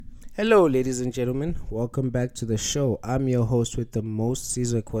Hello, ladies and gentlemen. Welcome back to the show. I'm your host with the most,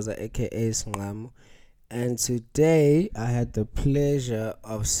 Sizwe Kwaza, aka Sngam. And today I had the pleasure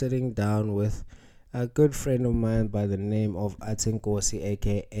of sitting down with a good friend of mine by the name of Atinkosi,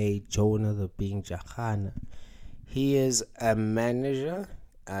 aka Jonah the Being Jahana. He is a manager.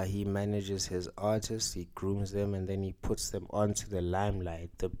 He manages his artists, he grooms them, and then he puts them onto the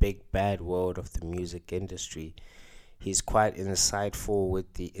limelight, the big bad world of the music industry. He's quite insightful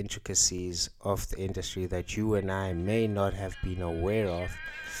with the intricacies of the industry that you and I may not have been aware of.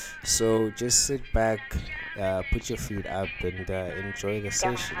 So just sit back, put your feet up, and enjoy the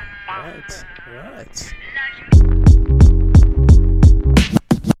session. Right, right.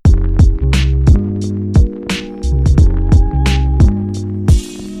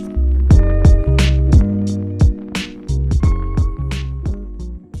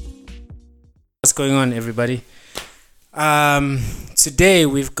 What's going on, everybody? Today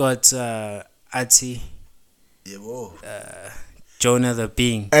we've got Ati, Jonah the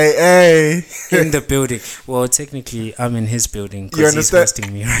Being, Hey. in the building. Well, technically, I'm in his building You because he's understand?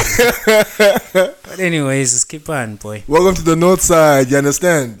 hosting me right. But anyways, just keep on, boy. Welcome to the north side, you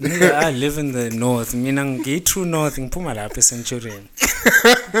understand? Nigga, I live in the north. Mina ngi true north in Pumalapa Centurion.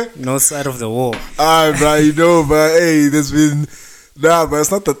 North side of the wall. Alright, bro, you know, but hey, there's been. Nah, but it's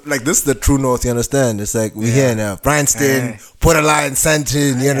not like this is the true north, you understand? It's like we here now. Bryanston, Porterline,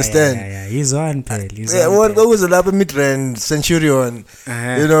 Santon, you understand? Yeah. He's on, pal. He's Yeah, on, what pal. was the upper mid-range, Centurion?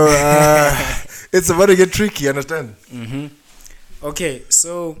 You know, it's about to get tricky, you understand? Okay,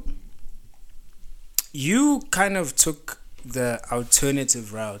 so you kind of took the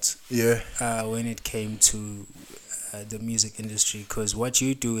alternative route Yeah. when it came to the music industry, because what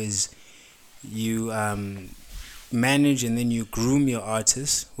you do is you manage and then you groom your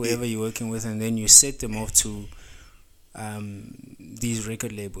artists, whoever you're working with, and then you set them off to these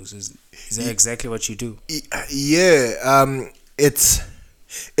record labels. Is that exactly what you do? Yeah, it's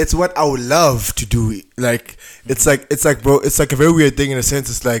what I would love to do. Like it's like bro, it's like a very weird thing in a sense.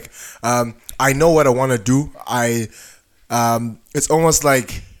 It's like I know what I want to do. It's almost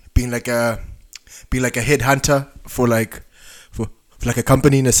like being like a headhunter for like a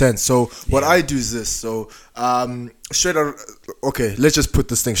company in a sense. So what I do is this. So straight out. Okay, let's just put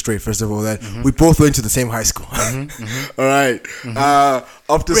this thing straight. First of all, that we both went to the same high school. All right.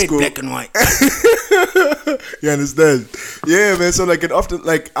 After Red, school, black, and white. you understand? Yeah, man. So like, and after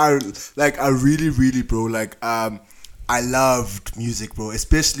I really, bro. Like, I loved music, bro.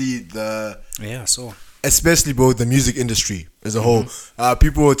 Especially bro, the music industry as a whole.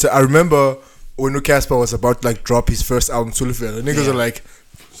 People would I remember when Casper was about to like drop his first album, Sulfur. The niggas are like,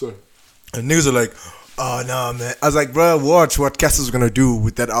 sorry. And niggas are like, oh no, man. I was like, bro, watch what Casper's gonna do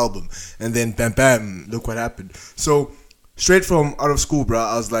with that album. And then bam, bam, look what happened. So straight from out of school, bro,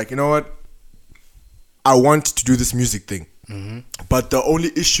 I was like, you know what? I want to do this music thing. But the only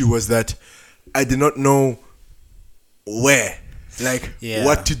issue was that I did not know where,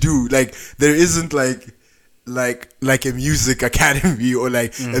 what to do. Like there isn't like a music academy or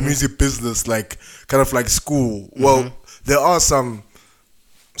like a music business, like kind of like school. Well, there are some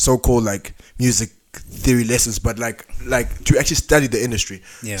so-called like music theory lessons, but like to actually study the industry.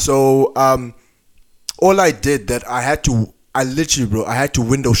 Yeah. So all I did that I had to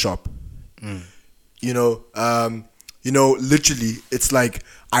window shop. Literally, it's like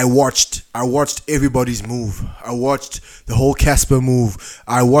I watched everybody's move. I watched the whole Casper move.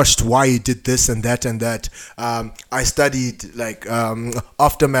 I watched why he did this and that and that. I studied like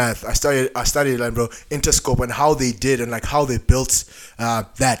aftermath. I studied like, bro, Interscope and how they did and like how they built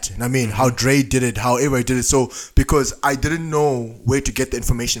that. And I mean how Dre did it, how everybody did it. So because I didn't know where to get the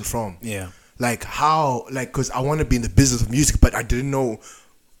information from. Yeah. Like how, like, because I want to be in the business of music, but I didn't know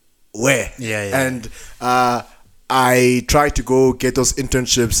where. Yeah. And I tried to go get those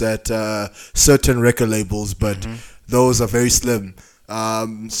internships at certain record labels, but those are very slim.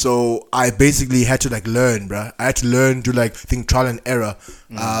 So I basically had to like learn, bruh. I had to learn to like think trial and error.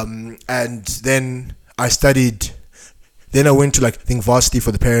 And then I studied. Then I went to like think varsity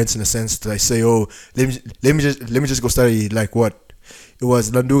for the parents in a sense to like say, oh, let me just go study like what it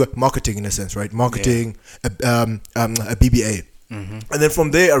was Landuga marketing in a sense, right? Marketing, a BBA. And then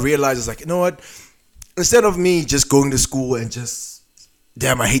from there I realized it's like, you know what? Instead of me just going to school and just,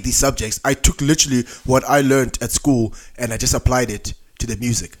 damn, I hate these subjects, I took literally what I learned at school and I just applied it to the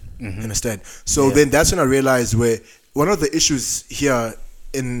music. Understand? So then that's when I realized where one of the issues here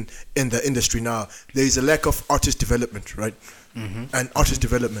in the industry now, there is a lack of artist development, right? And artist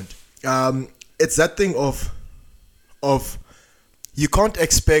development. It's that thing of you can't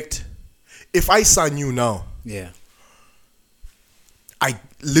expect, if I sign you now, Yeah. I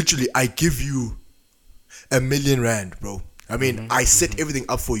give you R1,000,000, bro. I mean, I set everything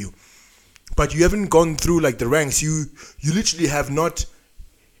up for you, but you haven't gone through like the ranks. You literally have not,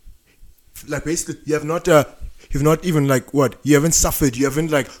 like, basically you have not you've not even like what you haven't suffered. You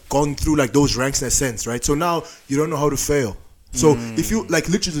haven't like gone through like those ranks in a sense, right? So now you don't know how to fail. So if you like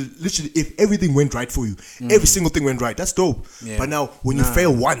literally, if everything went right for you, every single thing went right, that's dope. Yeah. But now when you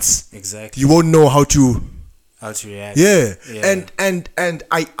fail once, exactly, you won't know how to react. Yeah. And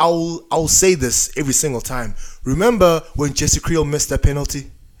I'll say this every single time. Remember when Jesse Creel missed that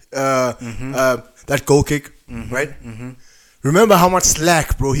penalty, that goal kick, right? Remember how much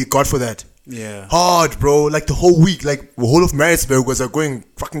slack, bro, he got for that. Yeah, hard, bro. Like the whole week, like the whole of Maritzburg was going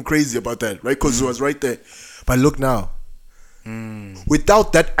fucking crazy about that, right? Because it was right there. But look now.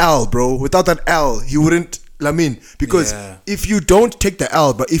 Without that L, bro, he wouldn't. I mean, because if you don't take the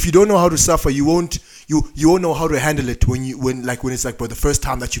L, but if you don't know how to suffer, you won't know how to handle it when it's like, bro, the first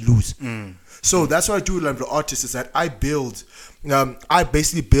time that you lose. So that's what I do like the artists is that I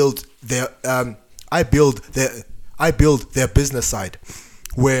basically build their business side,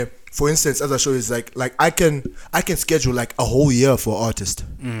 where, for instance, as I show you, is like I can schedule like a whole year for an artist,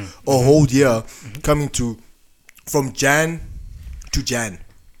 a whole year coming to from Jan to Jan.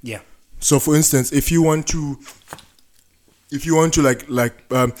 Yeah. So, for instance, if you want to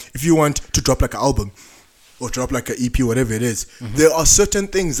drop like an album or drop like an EP, whatever it is, there are certain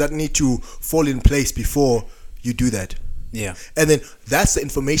things that need to fall in place before you do that. Yeah. And then that's the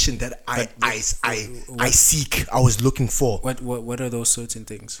information that I seek. I was looking for. What are those certain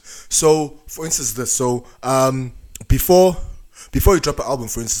things? So, for instance, before you drop an album,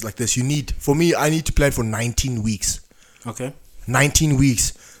 for instance, like this, I need to plan for 19 weeks. Okay. 19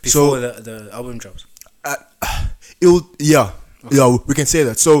 weeks. Before the album drops. Yeah, we can say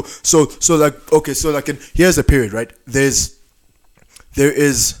that. So here's the period, right? There is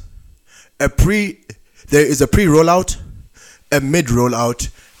a pre-rollout, a mid-rollout,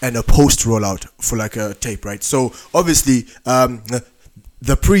 and a post-rollout for like a tape, right? So obviously, the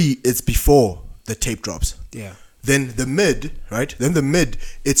pre is before the tape drops. Yeah. Then the mid, right?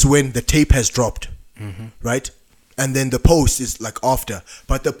 It's when the tape has dropped, right? And then the post is like after.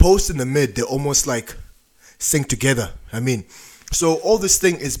 But the post and the mid, they're almost like sync together. I mean, so all this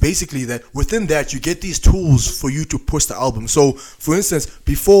thing is basically that within that you get these tools for you to push the album. So for instance,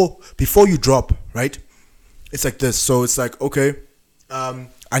 before you drop, right? It's like this. So it's like, okay,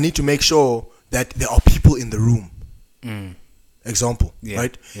 I need to make sure that there are people in the room. Example,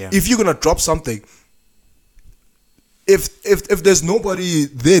 right? Yeah. If you're gonna drop something, if there's nobody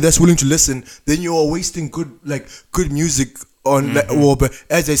there that's willing to listen, then you are wasting good music on but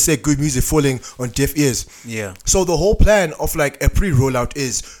as I said, good music falling on deaf ears. Yeah. So the whole plan of like a pre-rollout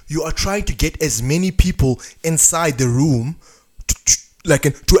is you are trying to get as many people inside the room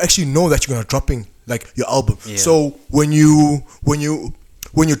to actually know that you're gonna dropping like your album. Yeah. So when you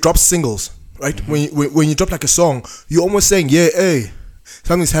drop singles, right? When you drop like a song, you're almost saying, yeah, hey,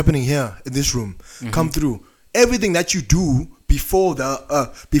 something's happening here in this room. Come through. Everything that you do before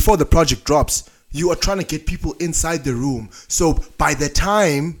the project drops, you are trying to get people inside the room. So by the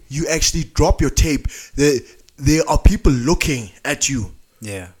time you actually drop your tape, there are people looking at you.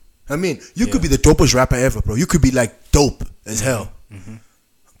 Yeah. I mean, you could be the dopest rapper ever, bro. You could be like dope as hell.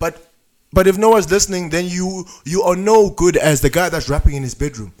 But if no one's listening, then you are no good as the guy that's rapping in his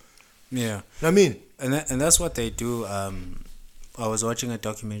bedroom. Yeah. I mean, and that's what they do. I was watching a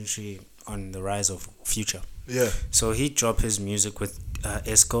documentary on the rise of Future. Yeah. So he dropped his music with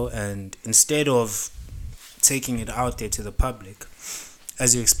Esco, and instead of taking it out there to the public,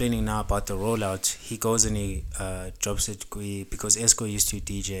 as you're explaining now about the rollout, he goes and he drops it because Esco used to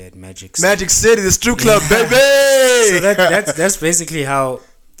DJ at Magic City. Magic City, the strip club, baby. So that's basically how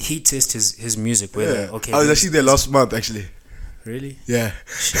he tests his music. Whether okay, I was actually there last month, actually. Really? Yeah.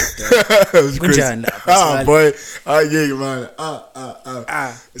 Shit, it was crazy. Boy. Yeah, man.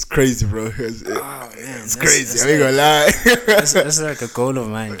 It's crazy, bro. It's crazy. I ain't gonna lie. That's like a goal of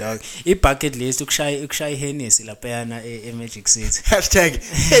mine, dog. I-bucket list ukushaya Hennessy laphayana e-Magic City. Hashtag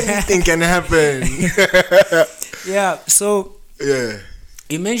anything can happen. Yeah, so yeah.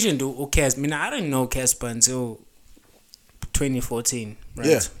 You mentioned Casper. I didn't know Casper until 2014, right?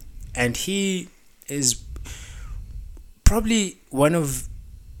 Yeah. And he is probably one of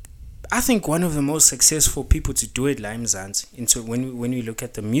the most successful people to do it la eMzansi into when we look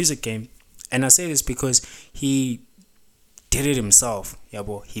at the music game. And I say this because he did it himself.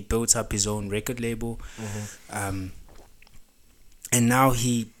 He built up his own record label. And now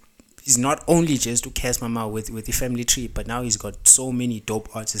he he's not only just Cass Mama with the family tree, but now he's got so many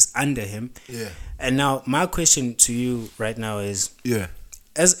dope artists under him. Yeah. And now my question to you right now is, Yeah.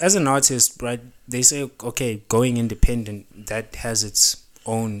 as an artist, right? They say, okay, going independent, that has its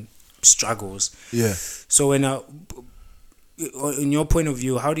own struggles. Yeah. So when in your point of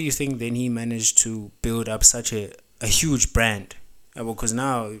view, how do you think then he managed to build up such a huge brand? Because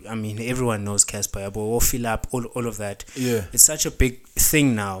now, I mean, everyone knows Casper, or fill up all of that. Yeah. It's such a big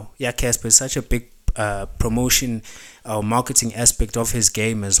thing now. Yeah, Casper is such a big promotion or marketing aspect of his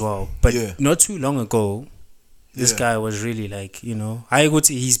game as well. But not too long ago, this guy was really like, I would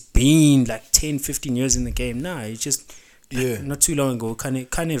say he's been like 10, 15 years in the game. Nah, it's just not too long ago.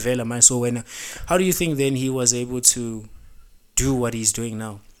 Carnivela, my soul. How do you think then he was able to do what he's doing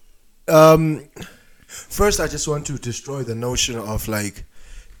now? First, I just want to destroy the notion of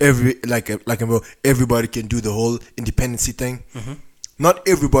everybody can do the whole independency thing. Mm-hmm. Not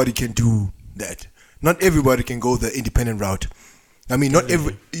everybody can do that. Not everybody can go the independent route. I mean, not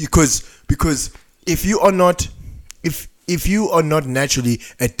every because if you are not naturally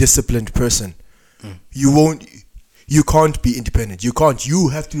a disciplined person, you can't be independent. You can't. You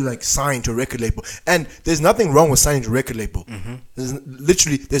have to sign to a record label, and there's nothing wrong with signing to a record label. Mm-hmm.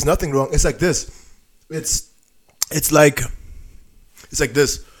 There's nothing wrong. It's like this. It's like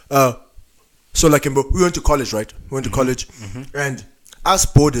this. So we went to college, right? We went to college, and us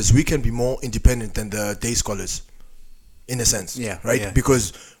boarders, we can be more independent than the day scholars, in a sense. Yeah. Right. Yeah.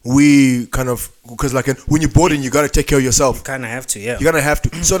 Because when you're boarding, you gotta take care of yourself. You kind of have to. Yeah. You're gonna have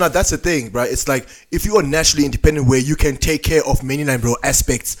to. So now that's the thing, right? It's like if you are naturally independent, where you can take care of many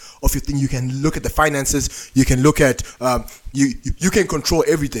aspects of your thing. You can look at the finances. You can look at you can control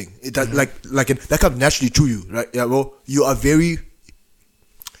everything. That comes naturally to you, right? Yeah. Well, you are very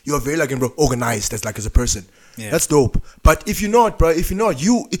organized as a person. Yeah. That's dope. But if you're not, bro, if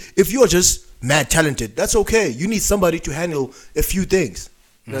you are just mad talented, that's okay. You need somebody to handle a few things.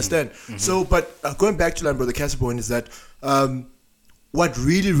 You understand? Mm-hmm. So, but going back to the Casper point is that what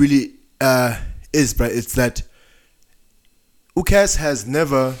really is, bro, it's that Ukas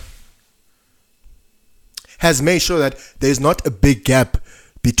has made sure that there's not a big gap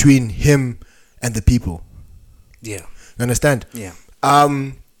between him and the people. Yeah. You understand? Yeah.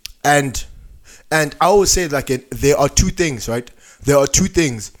 And I always say there are two things, right? There are two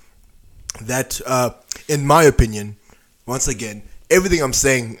things that, in my opinion, once again, everything I'm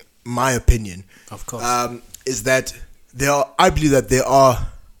saying, my opinion, of course, is that I believe that there are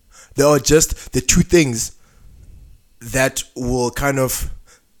just the two things that will try to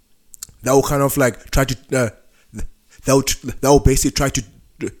that will basically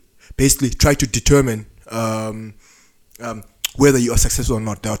try to determine whether you are successful or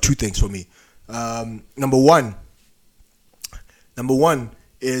not. There are two things for me. Number one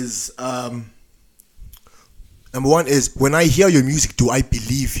is when I hear your music, do I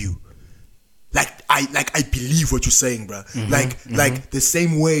believe you? I believe what you're saying, bro. Like the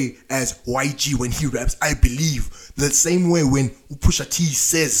same way as YG when he raps, I believe. The same way when Pusha T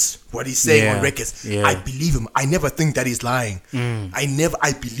says what he's saying on records, I believe him. I never think that he's lying.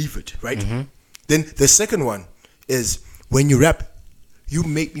 I believe it, right? Mm-hmm. Then the second one is when you rap, you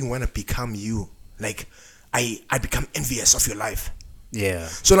make me want to become you. Like I become envious of your life. Yeah.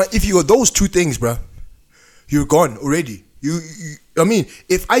 So now if you got those two things, bro, you're gone already. I mean,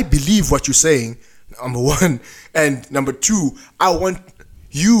 if I believe what you're saying, number one, and number two, I want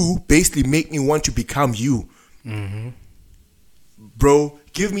you basically make me want to become you. Mm-hmm. Bro,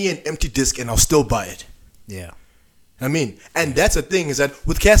 give me an empty disc and I'll still buy it. Yeah. I mean, and that's the thing is that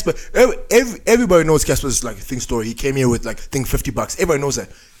with Casper, everybody knows Casper's a thing story. He came here with $50. Everybody knows that.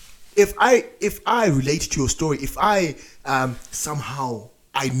 If I relate to your story, if I somehow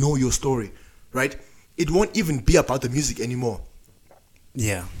I know your story, right? It won't even be about the music anymore.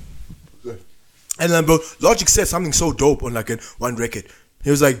 Yeah. And then, bro, Logic said something so dope on one record. He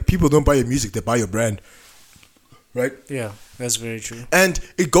was like, people don't buy your music, they buy your brand. Right? Yeah, that's very true. And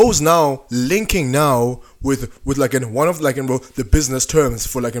it goes now, linking now with one of the business terms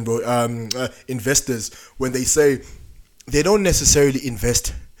for investors, when they say they don't necessarily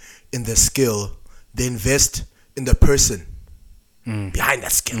invest in the skill, they invest in the person behind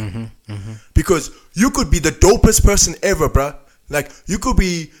that skill. Mm-hmm, mm-hmm. Because you could be the dopest person ever, bruh. You could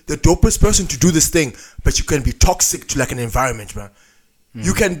be the dopest person to do this thing, but you can be toxic to an environment, bruh.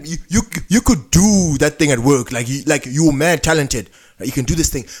 You can you could do that thing at work, you're mad talented, right? You can do this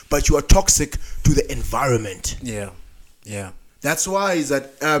thing, but you are toxic to the environment. Yeah. Yeah. That's why is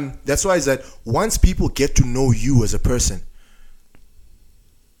that once people get to know you as a person,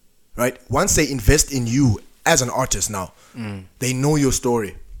 right? Once they invest in you as an artist now, they know your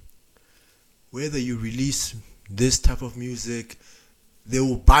story. whether you release this type of music, they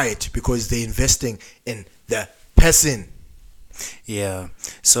will buy it because they're investing in the person. Yeah.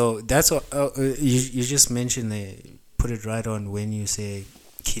 So that's what you just mentioned. Put it right on when you say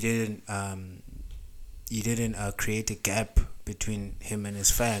he didn't create a gap between him and his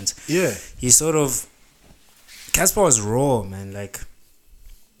fans. Yeah. He sort of Casper was raw, man. Like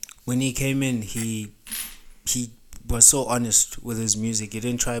when he came in, he was so honest with his music. He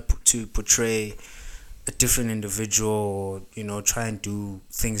didn't try to portray a different individual or, you know, try and do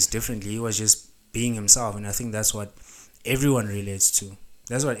things differently. He was just being himself, and I think that's what everyone relates to.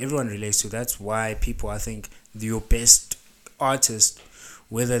 That's why people, I think, your best artists,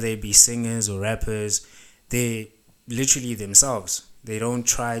 whether they be singers or rappers, they literally themselves. They don't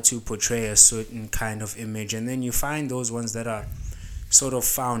try to portray a certain kind of image, and then you find those ones that are sort of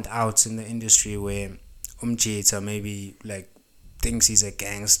found out in the industry where Umjita maybe like thinks he's a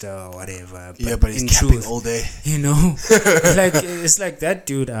gangster or whatever. But he's capping all day. You know, like it's like that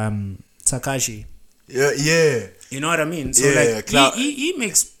dude, Takashi. Yeah. You know what I mean? So he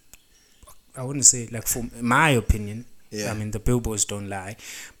makes, I wouldn't say, like, for my opinion, I mean the billboards don't lie,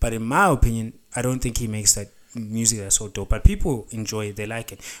 but in my opinion, I don't think he makes that music that's so dope. But people enjoy it, they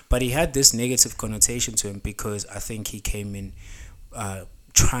like it. But he had this negative connotation to him because I think he came in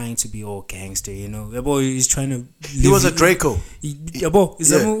trying to be all gangster, you know. He's trying to. He was a Draco. Yo 50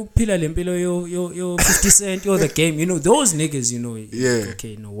 Cent, you're the game, you know. Those niggas, you know. Yeah.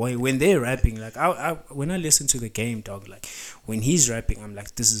 Okay, no, when they're rapping, like when I listen to the Game, dog, like when he's rapping, I'm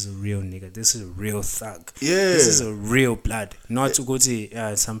like, this is a real nigga. This is a real thug. Yeah. This is a real blood, not to go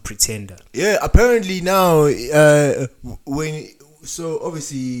to some pretender. Yeah. Apparently now,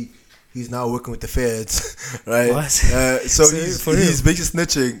 obviously. He's now working with the feds, right? What? So he's basically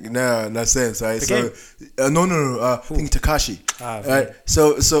snitching now, in that sense, right? The I think Takashi. Right.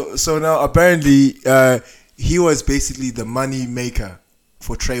 So now apparently he was basically the money maker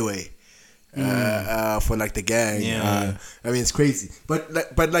for Treyway, for like the gang. Yeah. I mean, it's crazy, but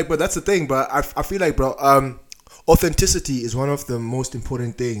that's the thing. But I feel like, bro, authenticity is one of the most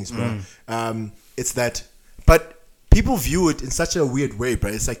important things, bro. It's that, but people view it in such a weird way, bro.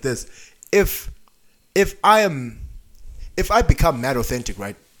 It's like this: if I become mad authentic,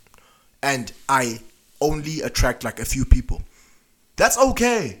 right, and I only attract like a few people, that's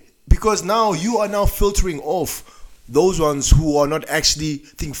okay, because now you are now filtering off those ones who are not actually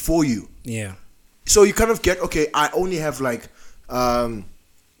think for you. Yeah. So you kind of get, okay, I only have what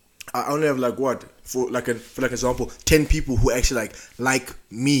for example 10 people who actually like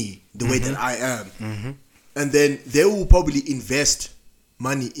me the way that I am. Mm-hmm. And then they will probably invest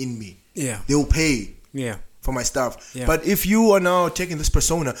money in me. Yeah. They will pay for my stuff. Yeah. But if you are now taking this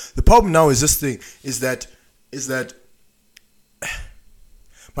persona, the problem now is this thing, is that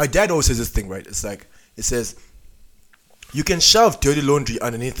my dad always says this thing, right? It's like, it says, you can shove dirty laundry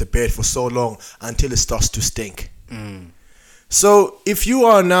underneath the bed for so long until it starts to stink. So if you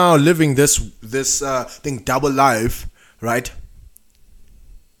are now living this thing double life, right,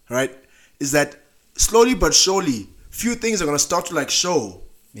 is that slowly but surely, few things are gonna start to show.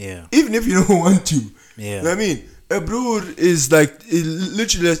 Yeah. Even if you don't want to. Yeah. You know what I mean? A brood is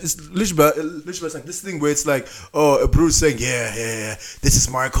it's literally like this thing where it's like, oh, a brood saying, yeah, this is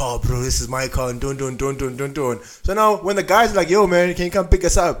my call, bro, this is my call, and don't. So now when the guy's like, yo, man, can you come pick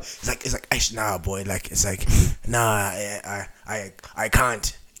us up? It's like, nah, boy, it's like, nah, I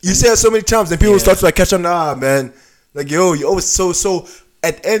can't. You say it so many times, and people start to catch on, nah, man, yo, you always so.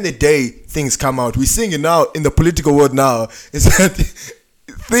 At the end of the day, things come out. We're seeing it now in the political world now. Is that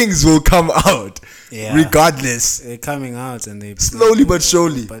things will come out, regardless. They're coming out, and they slowly but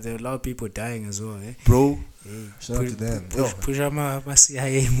surely. But there are a lot of people dying as well, eh? Bro. Shout out to them. Push out my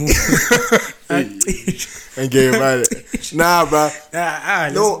CIA move. And get mad. Nah, bro.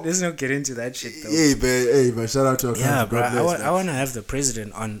 Let's not get into that shit though. But shout out to our country. Bro. I want to have the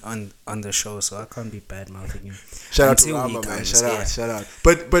president on the show, so I can't be bad mouthing him. Shout out to Rama, man. Shout out.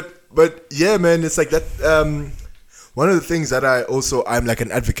 But yeah, man, it's like that. One of the things that I'm like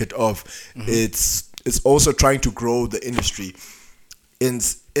an advocate of. It's also trying to grow the industry in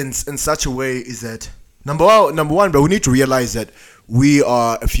such a way is that. Number one, but we need to realize that we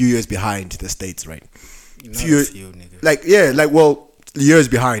are a few years behind the States, right? Years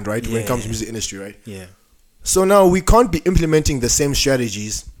behind, right? When it comes to music industry, right? Yeah. So now we can't be implementing the same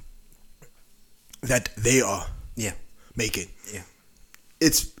strategies that they are making. Yeah.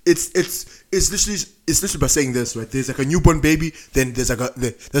 It's literally by saying this, right? There's like a newborn baby, then there's like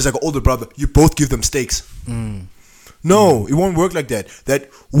an older brother. You both give them steaks. No, it won't work like that. That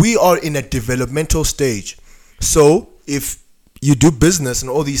we are in a developmental stage. So if you do business and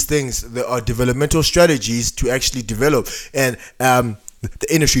all these things, there are developmental strategies to actually develop and the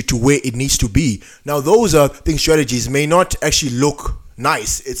industry to where it needs to be. Now, those are things, strategies may not actually look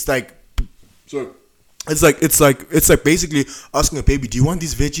nice. It's like, so it's like basically asking a baby, do you want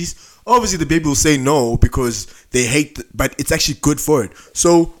these veggies? Obviously, the baby will say no because they hate, but it's actually good for it.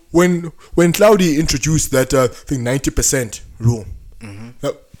 So when Cloudy introduced that thing 90% rule,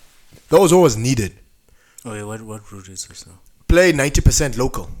 that was always needed. Oh yeah, what rule is this now? Play 90%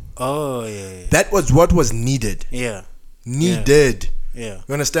 local. Oh yeah. That was what was needed. Yeah. Needed. Yeah.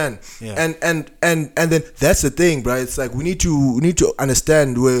 You understand? Yeah. And then that's the thing, bro. It's like we need to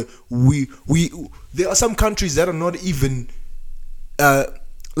understand where we there are some countries that are not even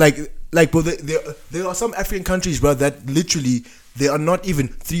bro, there are some African countries, bro, that literally they are not even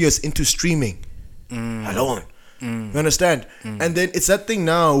 3 years into streaming alone. You understand? And then it's that thing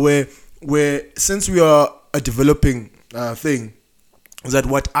now where since we are a developing thing, is that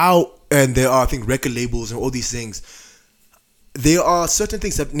and there are, I think, record labels and all these things. There are certain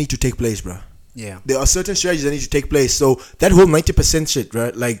things that need to take place, bro. Yeah. There are certain strategies that need to take place. So that whole 90% shit,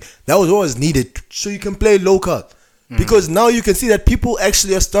 right? Like, that was always needed so you can play local. Because now you can see that people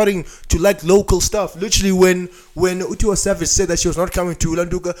actually are starting to like local stuff. Literally, when Utiwa Savage said that she was not coming to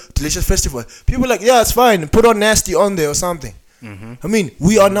Ulanduka Delicious Festival, people were like, yeah, it's fine. Put on Nasty on there or something. I mean,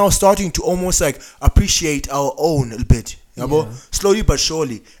 we are now starting to almost like appreciate our own a bit. You know, slowly but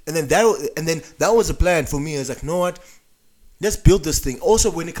surely. And then that was a plan for me. I was like, you know what? Let's build this thing.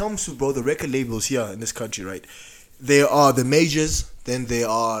 Also, when it comes to, bro, the record labels here in this country, right? There are the majors, then there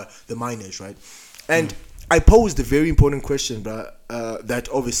are the minors, right? And I posed a very important question, bro. That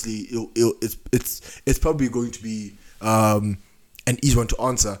obviously it's probably going to be an easy one to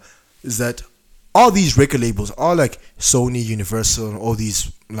answer. Is that all these record labels are like Sony, Universal, and all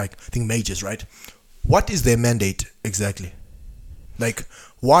these, like, I think, majors, right? What is their mandate exactly? Like,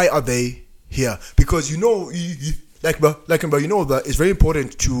 why are they here? Because you know. Bro, you know that it's very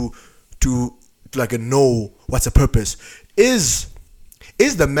important to like know what's the purpose. Is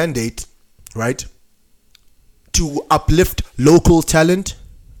the mandate, right, to uplift local talent,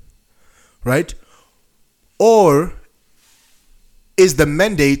 right? Or is the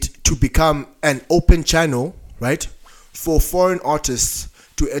mandate to become an open channel, right, for foreign artists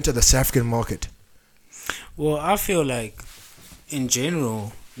to enter the South African market? Well, I feel like in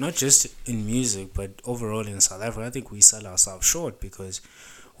general, not just in music, but overall in South Africa, I think we sell ourselves short because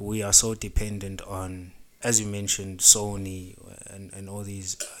we are so dependent on, as you mentioned, Sony and all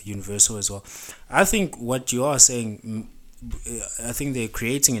these, Universal as well. I think what you are saying, I think they're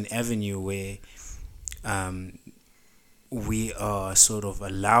creating an avenue where we are sort of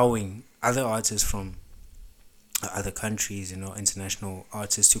allowing other artists from other countries, international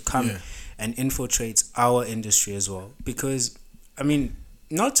artists, to come and infiltrate our industry as well. Because, I mean,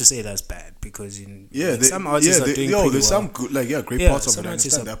 not to say that's bad, because some artists are doing pretty well. There's some good, great parts of it. Some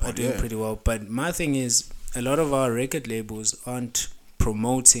artists are doing pretty well. But my thing is, a lot of our record labels aren't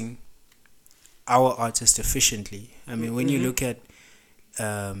promoting our artists efficiently. I mean, when you look at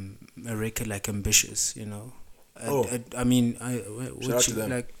a record like Ambitious, I mean,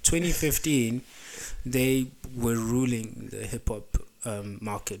 like 2015, they were ruling the hip hop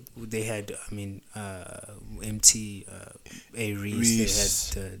market. They had, MT,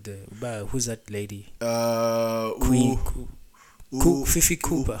 Reese. They had the who's that lady? Queen. Fifi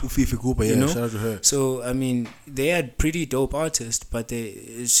Cooper. Fifi Cooper, yeah, shout out to her. So, I mean, they had pretty dope artists, but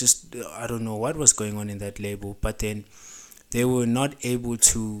it's just, I don't know what was going on in that label, but then they were not able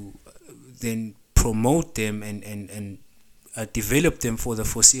to then promote them and develop them for the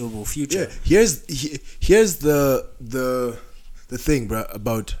foreseeable future. Yeah, here's the thing, bro,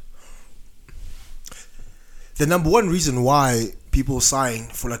 about the number one reason why people sign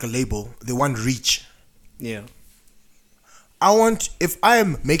for like a label, they want reach. Yeah. If I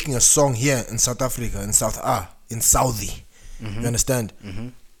am making a song here in South Africa, in Saudi, you understand?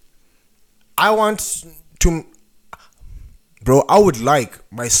 I want to, bro, I would like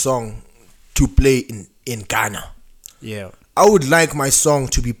my song to play in Ghana. Yeah. I would like my song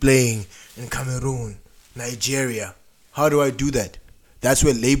to be playing in Cameroon, Nigeria. How do I do that? That's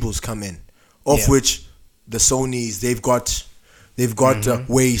where labels come in, which the Sonys, they've got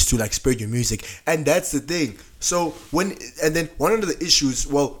ways to like spread your music, and that's the thing. So one of the issues,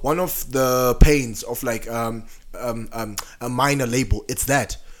 one of the pains of like a minor label, is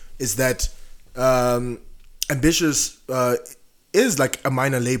that Ambitious is like a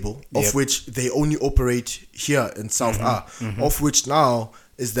minor label of which they only operate here in South of which now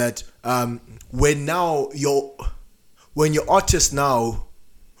is that when your artist now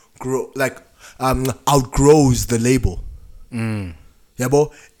outgrows the label, Yeah,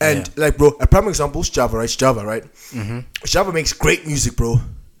 bro. And like, bro, a prime example is Java, right? Java, right? Java makes great music, bro.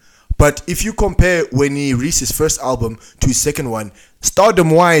 But if you compare when he released his first album to his second one,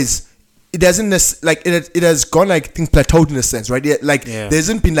 stardom wise, it doesn't like it has gone like I think plateaued in a sense, right? There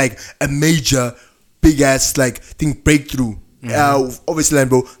hasn't been like a major big ass like thing breakthrough. Obviously,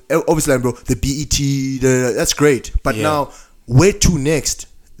 bro, the BET, that's great. But now, where to next?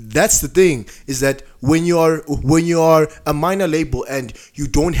 That's the thing, is that when you are a minor label and you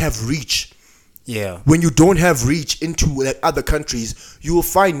don't have reach, when you don't have reach into like other countries, you will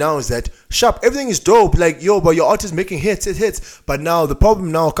find now is that sharp, everything is dope, like yo, but your artist making hits. But now the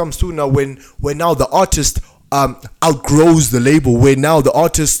problem now comes to now when now the artist outgrows the label, where now the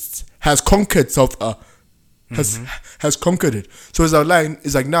artist has conquered has conquered it. So it's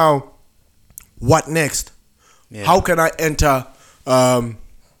like now, what next? How can I enter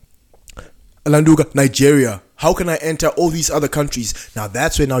Landuga, Nigeria? How can I enter all these other countries? Now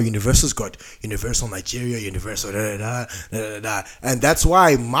that's where now Universal's got Universal Nigeria, Universal and that's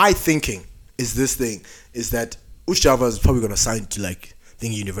why my thinking is this thing, is that Java is probably gonna sign to like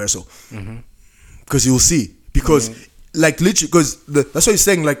thing Universal, because you'll see, because like literally, because that's what he's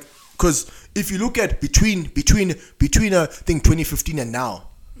saying, like, because if you look at between I think 2015 and now,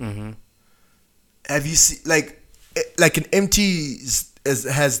 have you seen like an MT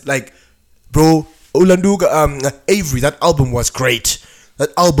has like, bro, Olanduga, Avery, that album was great. That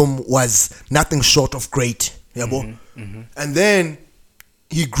album was nothing short of great. Yeah, bro. And then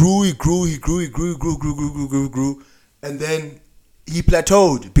he grew, and then he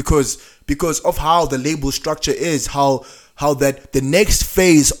plateaued because of how the label structure is, how that the next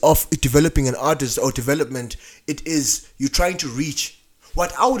phase of developing an artist or development, it is you trying to reach.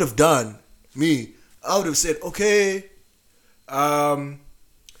 What I would have done, I would have said, okay,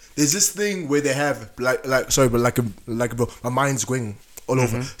 there's this thing where they have like my mind's going all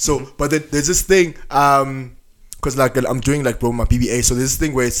over. So, but then there's this thing, because like I'm doing like bro my BBA. So there's this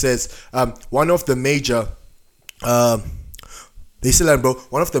thing where it says one of the major they say like, bro,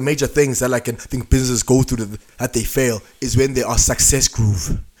 one of the major things that like I think businesses go through that they fail is when they are success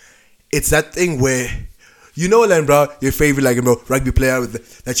groove. It's that thing where, you know, like, bro, your favorite like bro rugby player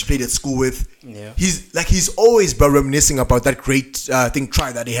that you played at school with. Yeah. He's always bro reminiscing about that great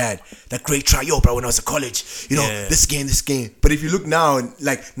try that he had. That great try, yo, bro, when I was at college. You know, this game. But if you look now,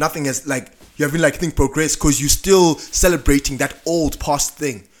 like nothing has like you haven't like think progressed because you're still celebrating that old past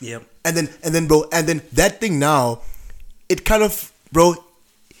thing. Yeah. And then bro, that thing now, it kind of, bro,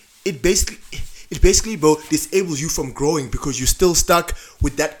 it basically, bro, disables you from growing because you're still stuck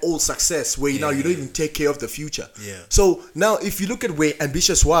with that old success where now you don't even take care of the future. Yeah. So now, if you look at where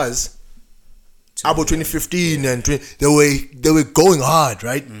Ambitious was about 2015 and they were going hard,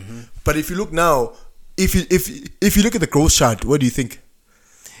 right? But if you look now, if you look at the growth chart, what do you think?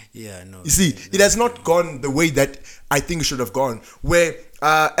 Yeah, no. You see, it has not gone the way that I think it should have gone. Where,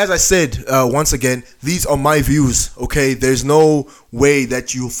 as I said, once again, these are my views. Okay, there's no way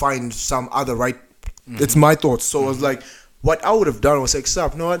that you find some other right. It's my thoughts. So I was like, what I would have done was like,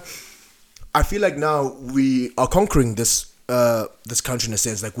 stop. You know what? I feel like now we are conquering this country in a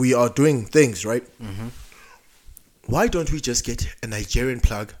sense. Like we are doing things right. Why don't we just get a Nigerian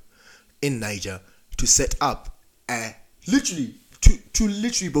plug in Niger to set up literally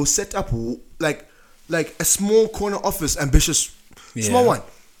bro, set up like a small corner office, Ambitious, small one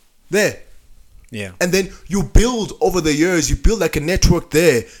there. Yeah. And then you build over the years, you build like a network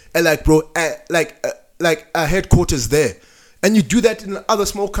there, and like bro, like a headquarters there, and you do that in other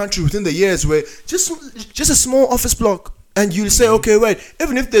small countries within the years where just a small office block, and you say, okay, wait,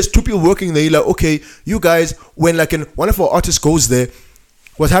 even if there's two people working there, you're like, okay, you guys, when like one of our artists goes there,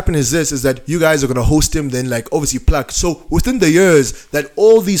 what happened is that you guys are going to host him, then like obviously plug. So within the years that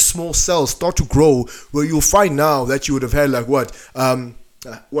all these small cells start to grow, where you'll find now that you would have had like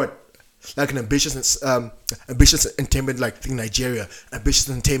like an ambitious entertainment, like think Nigeria, ambitious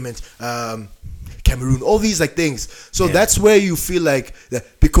entertainment, Cameroon, all these like things. So that's where you feel like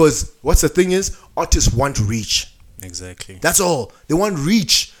that, because what's the thing is, artists want reach. Exactly. That's all. They want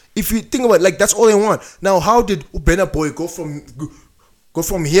reach. If you think about it, like that's all they want. Now, how did Burna Boy go from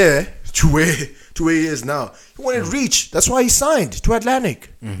here to where he is now? He wanted reach. That's why he signed to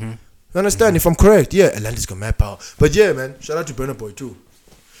Atlantic. You understand? If I'm correct, Atlantic's gonna map out. But yeah, man, shout out to Burna Boy too.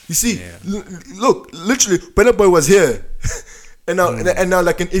 You see, look, literally, Burna Boy was here, and now,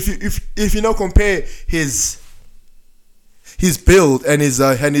 like, if you now compare his build and his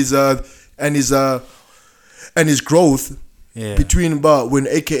growth. Yeah. Between about when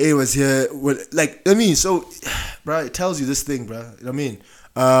AKA was here, so bro, it tells you this thing, bro. You know what I mean,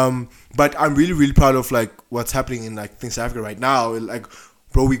 But I'm really, really proud of like what's happening in like South Africa right now. Like,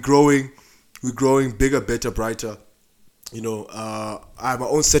 bro, we're growing bigger, better, brighter. You know, I have my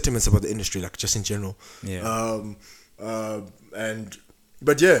own sentiments about the industry, like just in general. Yeah.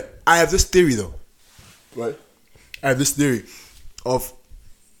 But yeah, I have this theory though, right? I have this theory of,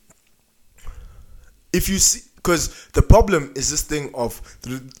 if you see, because the problem is this thing of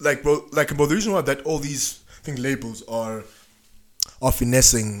the reason why that all these labels are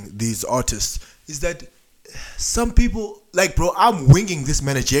finessing these artists is that some people, like, bro, I'm winging this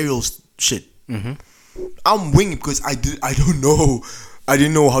managerial shit. Mm-hmm. I'm winging because I didn't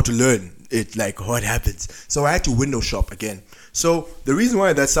know how to learn it, like what happens. So I had to window shop again. So the reason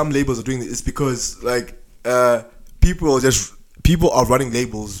why that some labels are doing this is because like people are running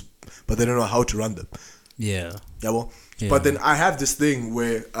labels, but they don't know how to run them. Yeah. Yeah. Well. Yeah. But then I have this thing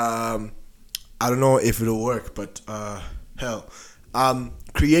where I don't know if it'll work, but hell, I'm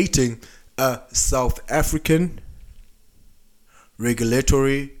creating a South African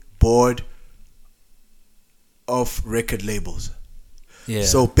regulatory board of record labels. Yeah.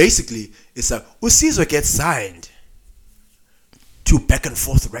 So basically, it's like Usizwe gets signed to Back and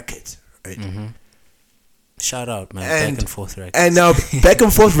Forth Records, right? Mm-hmm. Shout out, man. And, Back and Forth Records. And now Back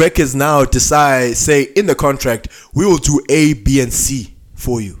and Forth Records now say in the contract, we will do A, B, and C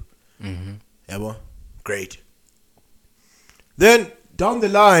for you. Mm-hmm. Yeah, well, great. Then down the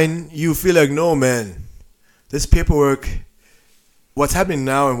line, you feel like, no, man, this paperwork, what's happening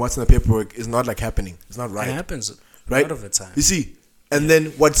now and what's in the paperwork is not like happening. It's not right. It happens right? a lot of the time. You see, and then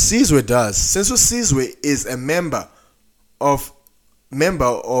what Sizwe does, since Sizwe is a member of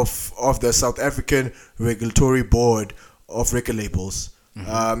the South African Regulatory Board of Record Labels,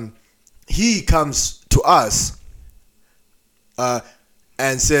 he comes to us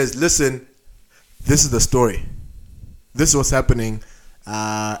and says, listen, this is the story. This is what's happening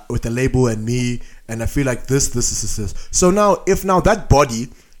with the label and me, and I feel like this. So now, if that body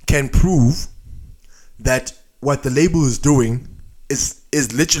can prove that what the label is doing is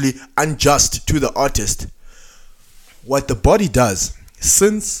literally unjust to the artist, what the body does,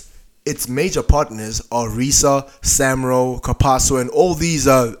 since its major partners are Risa, Samro, Capasso, and all these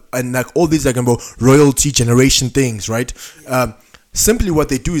royalty generation things, right? Simply what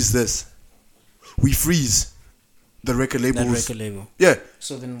they do is this: we freeze the record labels. That record label. Yeah.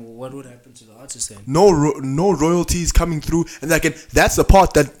 So then, what would happen to the artist then? No royalties coming through, and like that's the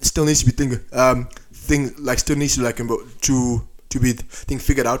part that still needs to be still needs to be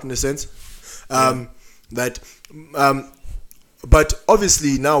figured out in a sense. But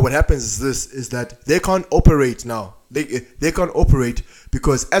obviously now what happens is that they can't operate now. They can't operate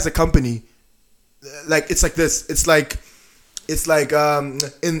because as a company, like it's like this. It's like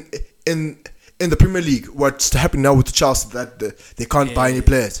in the Premier League, what's happening now with Chelsea, that they can't buy any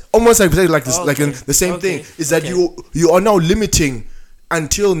players. Almost like this, like in the same thing is that you are now limiting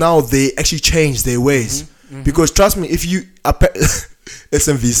until now they actually change their ways. Because trust me, if you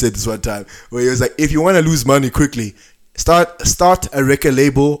SMV said this one time where he was like, if you want to lose money quickly, start a record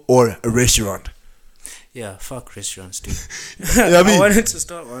label or a restaurant. Yeah, fuck restaurants, dude. You know what I mean? I wanted to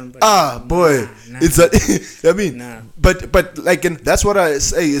start one, but boy, it's a, you know what I mean? Nah. But like, and that's what I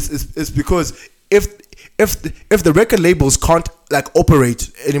say is because if the record labels can't like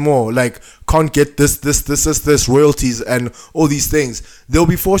operate anymore, like can't get this royalties and all these things, they'll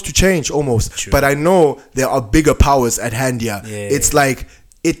be forced to change almost. True. But I know there are bigger powers at hand here. Yeah. It's like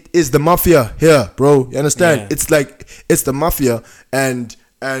it is the mafia here, bro. You understand? Yeah. It's like it's the mafia, and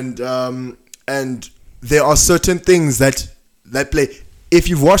there are certain things that play. If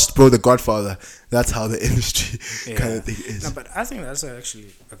you've watched, bro, The Godfather, that's how the industry kind of thing is. No, but I think that's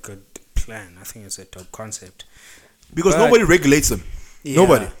actually a good plan. I think it's a top concept. Because nobody regulates them. Yeah,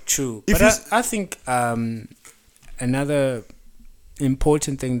 Nobody. True. If But I think another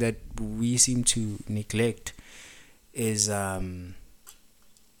important thing that we seem to neglect is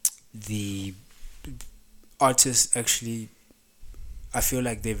the artists actually, I feel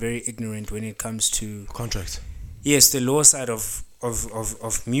like they're very ignorant when it comes to Contracts. yes, the law side of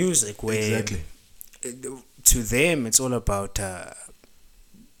music, where Exactly. To them it's all about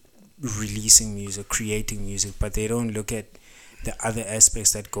releasing music, creating music, but they don't look at the other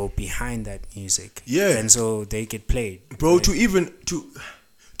aspects that go behind that music. Yeah. And so they get played. Bro, right? to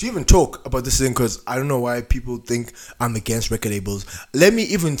even talk about this thing, because I don't know why people think I'm against record labels. Let me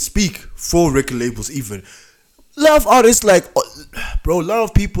even speak for record labels even. A lot of artists, like, bro, a lot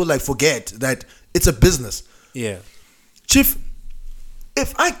of people like forget that it's a business. Yeah. Chief,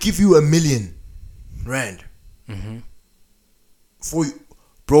 if I give you R1 million for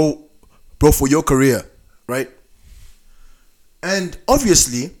bro, for your career, right? And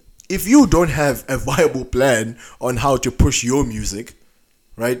obviously, if you don't have a viable plan on how to push your music,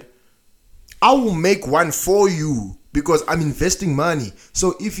 right, I will make one for you because I'm investing money.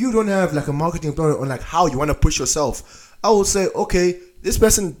 So if you don't have like a marketing plan on like how you want to push yourself, I will say, okay, this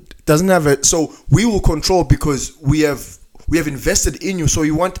person doesn't have it, so we will control because we have invested in you, so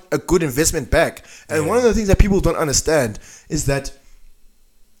you want a good investment back. And one of the things that people don't understand is that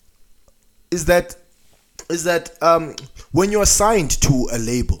when you're assigned to a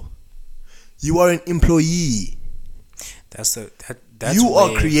label, you are an employee. That's you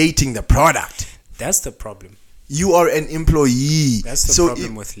are creating the product. That's the problem. You are an employee. That's the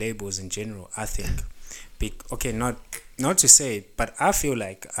problem with labels in general, I think. Okay, not to say it, but I feel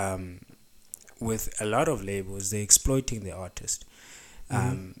like with a lot of labels, they're exploiting the artist.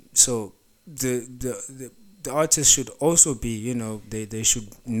 So the artist should also be, they should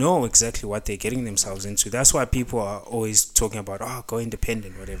know exactly what they're getting themselves into. That's why people are always talking about, go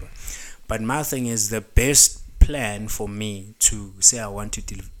independent, whatever. But my thing is, the best plan for me to say I want to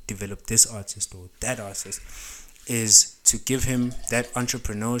develop this artist or that artist is to give him that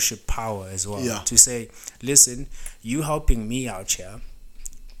entrepreneurship power as well. Yeah. To say, listen, you helping me out here,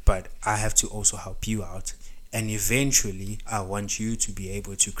 but I have to also help you out. And eventually, I want you to be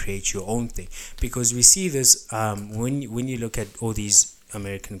able to create your own thing. Because we see this when you look at all these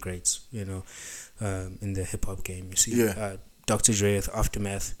American greats, in the hip-hop game. You see Dr. Dre with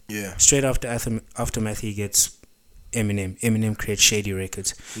Aftermath. Yeah. Straight after Aftermath, he gets Eminem. Eminem creates Shady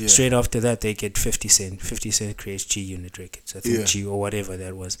Records. Yeah. Straight after that, they get 50 Cent. 50 Cent creates G Unit Records. I think G or whatever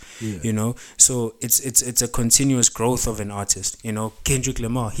that was. Yeah. So it's a continuous growth of an artist. Kendrick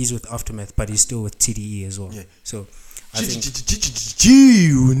Lamar, he's with Aftermath, but he's still with TDE as well. Yeah. So I think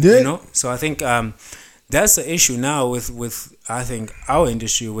So I think that's the issue now with I think our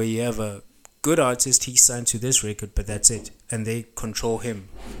industry, where you have a good artist, he's signed to this record, but that's it, and they control him.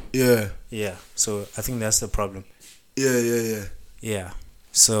 Yeah. Yeah. So I think that's the problem. Yeah.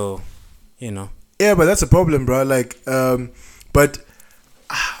 So, Yeah, but that's a problem, bro. Like, bro,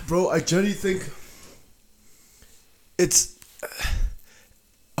 I generally think it's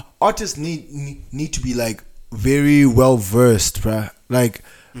artists need to be like very well versed, bro. Like,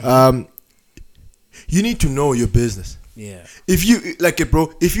 you need to know your business. Yeah. If you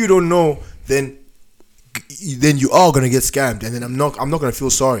if you don't know, then you are gonna get scammed, and then I'm not gonna feel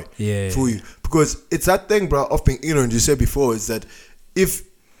sorry for you, because it's that thing, bro, of being ignorant. You said before is that if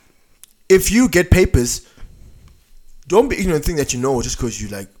you get papers, don't be ignorant. Think that you know just because you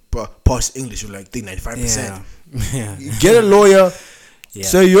like pass English, you like think 95%. Yeah. Get a lawyer. Yeah.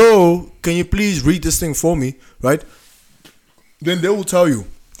 Say, yo, can you please read this thing for me, right? Then they will tell you.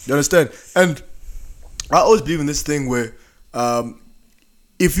 You understand? And I always believe in this thing where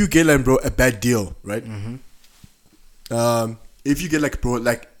if you get like, bro, a bad deal, right? If you get like, bro,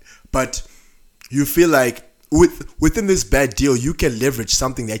 like, but you feel like within this bad deal, you can leverage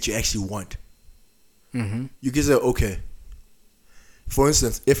something that you actually want. You can say, okay, for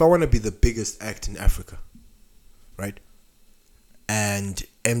instance, if I want to be the biggest act in Africa, right? And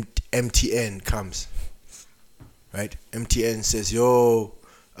MTN comes, right? MTN says, yo,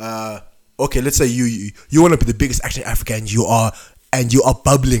 okay, let's say you want to be the biggest act in Africa, and you are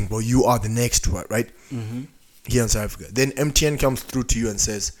bubbling, bro. You are the next one, right? Here in South Africa. Then MTN comes through to you and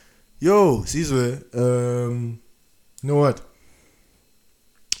says, yo, Caesar, you know what?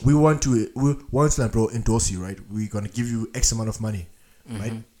 We want to like, bro, endorse you, right? We're gonna give you X amount of money,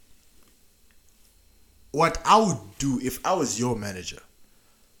 right? What I would do if I was your manager,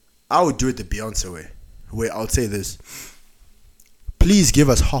 I would do it the Beyonce way, where I would say this: please give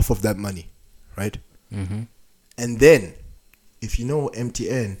us half of that money, right? And then, if you know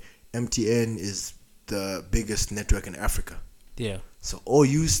MTN is the biggest network in Africa. Yeah. So all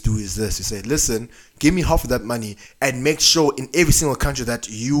you do is this: you say, listen, give me half of that money, and make sure in every single country that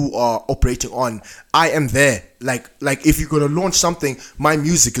you are operating on, I am there. Like if you're gonna launch something, my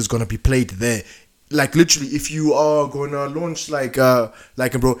music is gonna be played there. Like literally, if you are gonna launch like bro,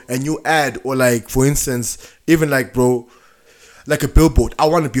 a new ad, or like, for instance, even like, bro, like a billboard, I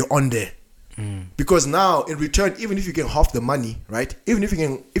want to be on there. Because now in return, even if you get half the money, right? Even if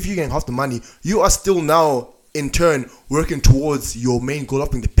you get half the money, you are still now in turn working towards your main goal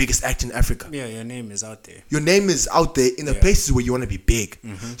of being the biggest act in Africa. Yeah, your name is out there. Your name is out there in the places where you want to be big.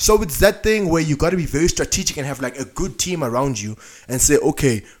 So it's that thing where you got to be very strategic and have like a good team around you and say,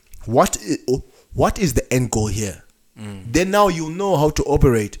 okay, what is the end goal here? Then now you'll know how to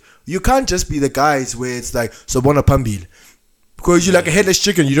operate. You can't just be the guys where it's like Sobona Pambil, because you're like a headless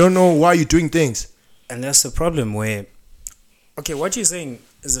chicken. You don't know why you're doing things. And that's the problem where, okay, what you're saying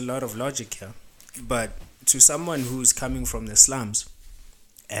is a lot of logic here, but to someone who's coming from the slums,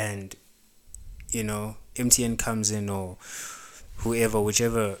 and MTN comes in, or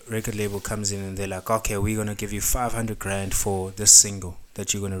whichever record label comes in, and they're like, okay, we're gonna give you 500 grand for this single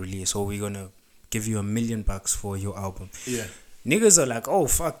that you're gonna release, or we're gonna give you $1 million for your album. Yeah. Niggas are like, oh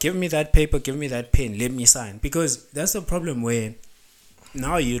fuck, give me that paper, give me that pen, let me sign. Because that's the problem, where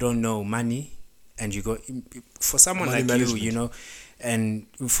now you don't know money, and you go for someone Money like management. you, and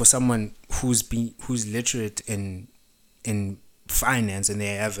for someone who's literate in finance, and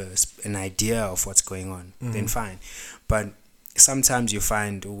they have an idea of what's going on, then fine. But sometimes you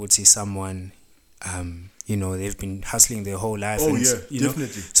find, would see someone, they've been hustling their whole life. Oh, and yeah,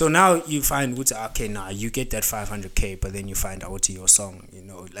 definitely. So now you find, okay, now you get that 500k, but then you find out your song,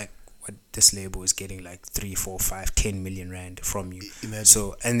 like what this label is getting like 3, 4, 5, 10 million rand from you. Imagine.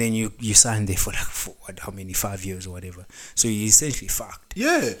 So, and then you sign there for like how many, 5 years or whatever. So you essentially fucked.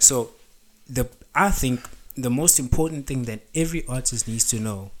 Yeah. So I think the most important thing that every artist needs to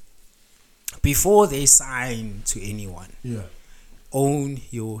know before they sign to anyone, own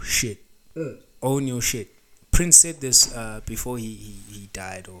your shit. Own your shit. Prince said this before he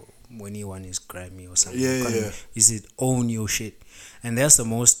died, or when he won his Grammy or something. Yeah. He said, own your shit. And that's the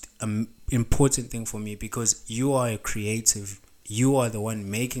most important thing for me, because you are a creative. You are the one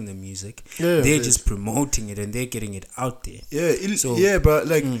making the music. They're just promoting it, and they're getting it out there. But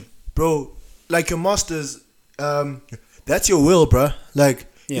like, bro, like your masters, that's your will, bro. Like,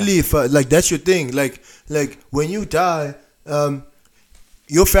 like that's your thing. Like when you die,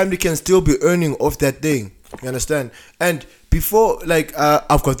 your family can still be earning off that thing. You understand? And before, like,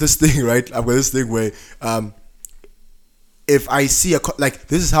 I've got this thing, right? I've got this thing where, if I see like,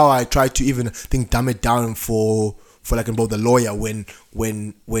 this is how I try to even dumb it down for like about the lawyer when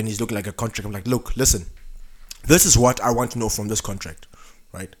he's looking like a contract. I'm like, look, listen, this is what I want to know from this contract,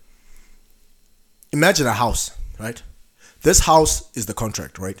 right? Imagine a house, right? This house is the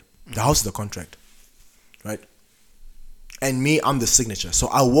contract, right? The house is the contract, right? And me, I'm the signature. So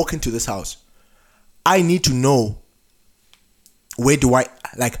I walk into this house. I need to know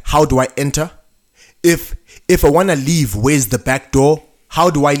how do I enter? If I want to leave, where's the back door? How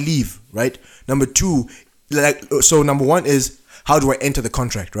do I leave, right? Number two, so number one is, how do I enter the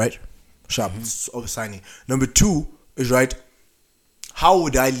contract, right? Sharp, of signing. Number two is, right, how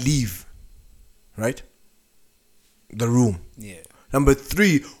would I leave, right? The room. Yeah. Number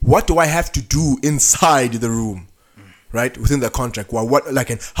three, what do I have to do inside the room? Right, within the contract,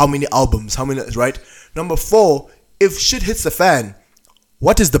 and how many albums, right? Number four, if shit hits the fan,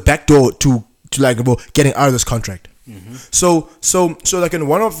 what is the back door to getting out of this contract? So in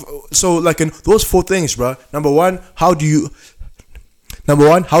those four things, bro. Number one, how do you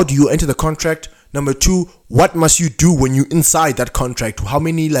enter the contract? Number two, what must you do when you inside that contract? How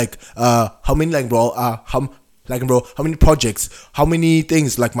many projects, how many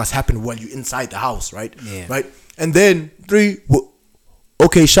things must happen while you inside the house, right? Yeah. Right. And then three,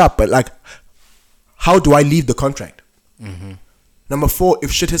 okay, sharp, but how do I leave the contract? Number four,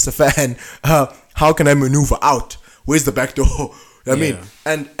 if shit hits the fan, how can I maneuver out? Where's the back door? I mean,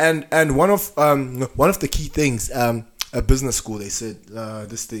 and one of the key things, at business school, they said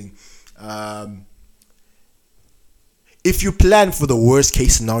this thing. If you plan for the worst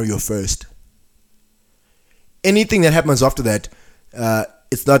case scenario first, anything that happens after that,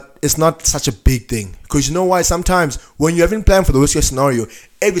 it's not such a big thing. Because you know why? Sometimes when you haven't planned for the worst case scenario,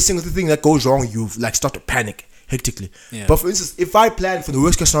 every single thing that goes wrong, you start to panic hectically. Yeah. But for instance, if I plan for the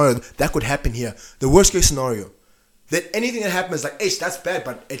worst case scenario, that could happen here. The worst case scenario, then anything that happens, that's bad,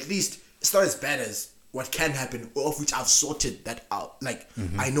 but at least it's not as bad as what can happen, of which I've sorted that out.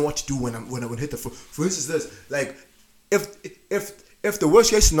 I know what to do when I hit the. For instance, this if the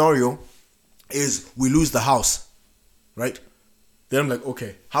worst case scenario is we lose the house, right? Then I'm like,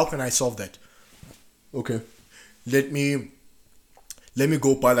 okay, how can I solve that? Okay, let me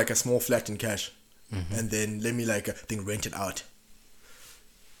go buy a small flat in cash, and then let me rent it out.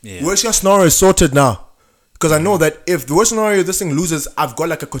 Yeah. Worst case scenario is sorted now, because I know that if the worst scenario this thing loses, I've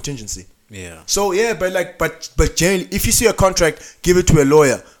got a contingency. Yeah. So yeah, but generally, if you see a contract, give it to a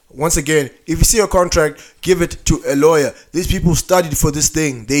lawyer. Once again, if you see a contract, give it to a lawyer. These people studied for this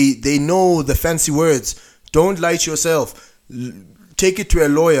thing. They know the fancy words. Don't lie to yourself. Take it to a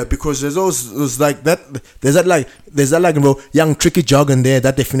lawyer, because there's that young tricky jargon there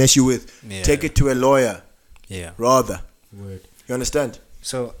that they finesse you with. Yeah. Take it to a lawyer. Yeah. Rather. Word. You understand?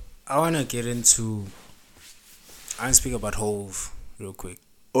 So I wanna get into. I want to speak about Hove real quick.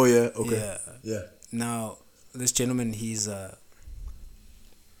 Oh yeah. Okay. Yeah. Now this gentleman, he's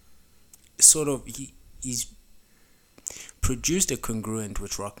he's produced a congruent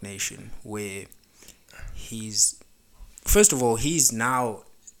with Rock Nation, where first of all, he's now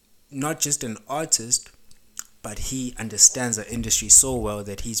not just an artist, but he understands the industry so well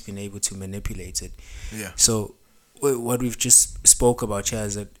that he's been able to manipulate it. Yeah. So what we've just spoke about here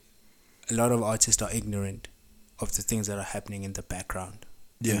is that a lot of artists are ignorant of the things that are happening in the background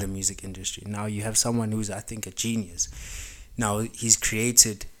in the music industry. Now you have someone who's, I think, a genius. Now he's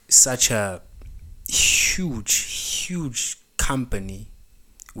created such a huge company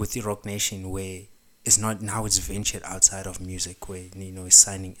with the Rock Nation, where it's not now, it's ventured outside of music, where he's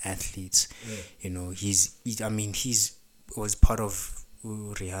signing athletes. He was part of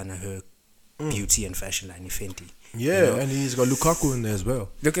Rihanna, her beauty and fashion line, Fenty. Yeah, and he's got Lukaku in there as well.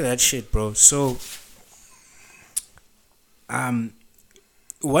 Look at that shit, bro. So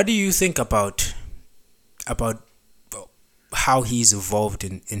what do you think about how he's evolved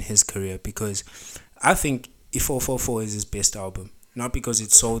in his career? Because I think If 444 is his best album, not because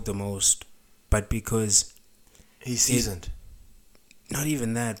it sold the most, but because he's seasoned. Not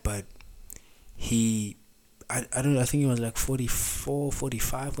even that, but I don't know, I think he was like 44,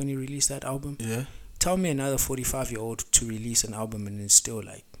 45 when he released that album. Yeah. Tell me another 45-year-old to release an album and it's still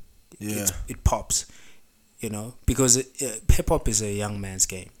like, it pops, because hip-hop is a young man's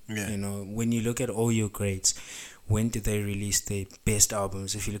game. Yeah. When you look at all your greats, when did they release their best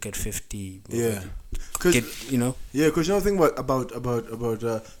albums? If you look at 50, because the thing about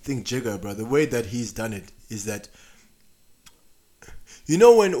think Jigga, bro, the way that he's done it is that,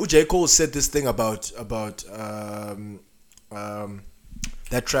 when J. Cole said this thing about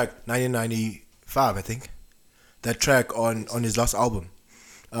that track 1995, I think, that track on his last album,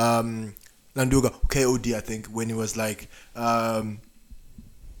 Landuga KOD, I think, when he was like,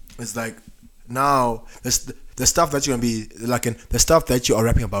 it's like, now the stuff that you're gonna be like, the stuff that you are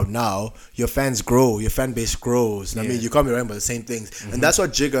rapping about now, your fans grow, your fan base grows. I mean, you can't be rapping about the same things, and that's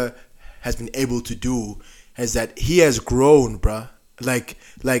what Jigga has been able to do. Is that he has grown, bruh. Like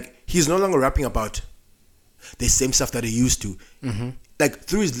he's no longer rapping about the same stuff that he used to. Like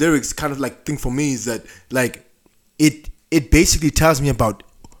through his lyrics, kind of like thing for me is that like it basically tells me about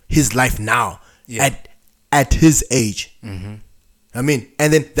his life now at his age. I mean,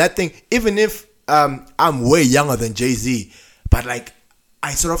 and then that thing, even if I'm way younger than Jay-Z, but like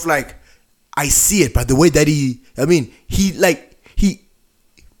I sort of like I see it by the way that he's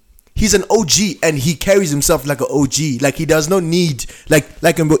an OG and he carries himself like an OG. Like he does not need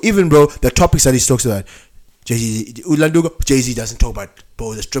even bro, the topics that he talks about. Jay-Z doesn't talk about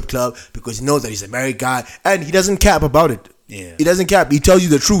the strip club because he knows that he's a married guy and he doesn't cap about it. Yeah. He doesn't cap. He tells you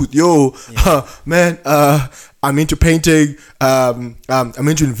the truth. Man, I'm into painting. I'm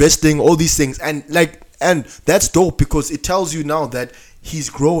into investing. All these things, and that's dope because it tells you now that he's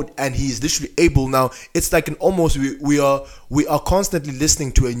grown and he's literally able now. It's like we are constantly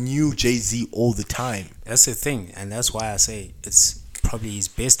listening to a new Jay-Z all the time. That's the thing, and that's why I say it's probably his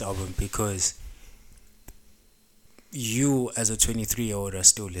best album, because you as a 23-year-old are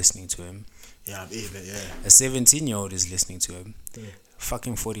still listening to him. Yeah, even, A 17-year-old is listening to him.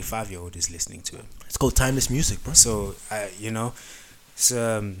 Fucking 45-year-old is listening to him. It's called timeless music, bro. So it's he's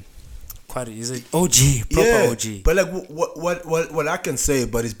an OG, proper OG. But like what I can say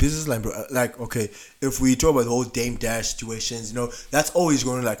about his business line, bro. Like, okay, if we talk about the whole Dame Dash situations, that's always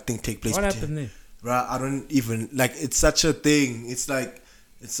going to take place. What happened there? Right, I don't even it's such a thing. It's like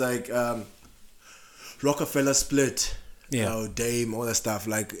Rockefeller split. Dame, all that stuff.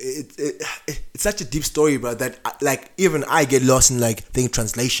 Like it's such a deep story, bro, that even I get lost in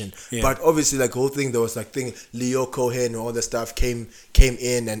translation. But obviously, the whole thing, there was Leo Cohen and all that stuff came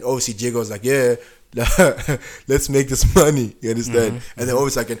in, and obviously Jigga was like, let's make this money. You understand? And then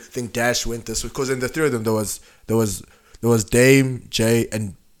obviously I think Dash went this way, because in the three of them there was Dame, Jay,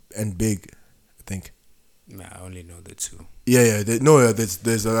 and Big, I think. Nah, I only know the two.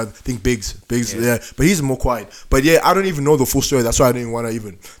 There's I think Biggs, but he's more quiet. But I don't even know the full story. That's why I didn't want to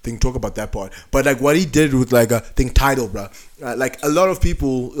even talk about that part. But what he did with Tidal, bro. A lot of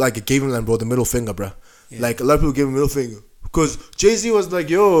people gave him the middle finger, bro. A lot of people gave him middle finger because Jay-Z was like,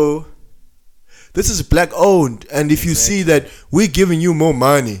 yo, this is black owned, and if you see that we're giving you more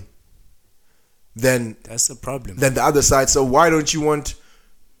money, then that's the problem. Than the other side. So why don't you want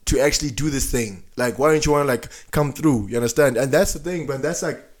to actually do this thing? Why don't you want to come through? You understand? And that's the thing, but that's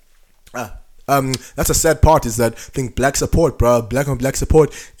that's a sad part, is that I think black support, bro, black on black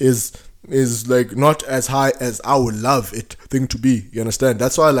support is not as high as I would love it to be. You understand?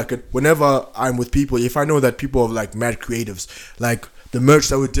 That's why whenever I'm with people, if I know that people are mad creatives, the merch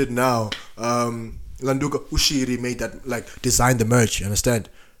that we did now, Landuka Ushiri made that, designed the merch. You understand?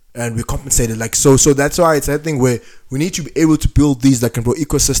 and we're compensated. Like so that's why it's a thing where we need to be able to build these like bro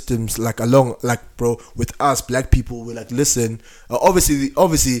ecosystems like along like bro with us black people. We're like, listen, obviously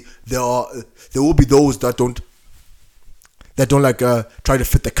there will be those that don't like try to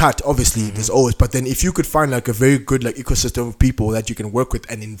fit the cut. Obviously there's always, but then if you could find like a very good like ecosystem of people that you can work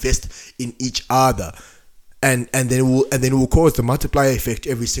with and invest in each other, and then it will cause the multiplier effect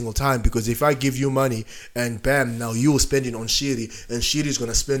every single time. Because if I give you money and bam, now you will spend it on Shiri, and Shiri is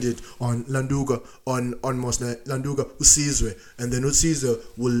gonna spend it on Landuga, on Mosna Landuga Usizwe, and then Usizwe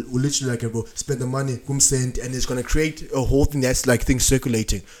will literally like spend the money kumsent, and it's gonna create a whole thing that's like things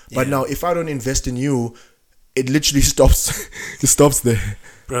circulating. But now if I don't invest in you, it literally stops. It stops there.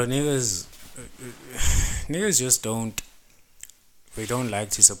 Bro, niggas just don't. We don't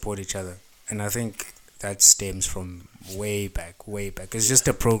like to support each other, and I think that stems from way back. It's just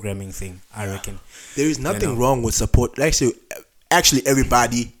a programming thing, I reckon. There is nothing wrong with support. Actually,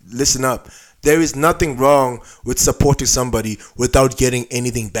 everybody, listen up. There is nothing wrong with supporting somebody without getting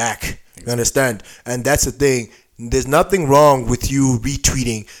anything back. You understand? And that's the thing. There's nothing wrong with you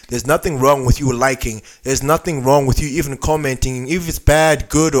retweeting. There's nothing wrong with you liking. There's nothing wrong with you even commenting. If it's bad,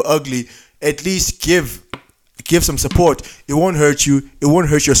 good, or ugly, at least give some support. It won't hurt you. It won't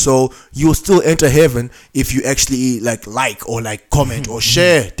hurt your soul. You'll still enter heaven if you actually like or like comment or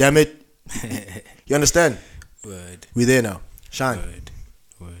share. Damn it. You understand? Word. We're there now. Shine.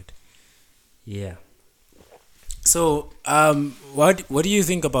 Word. Yeah. So, what do you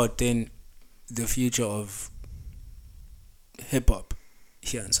think about then the future of hip hop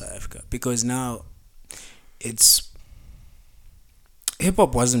here in South Africa? Because now it's hip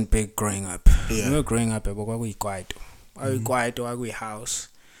hop wasn't big growing up. Yeah. We were growing up, we house.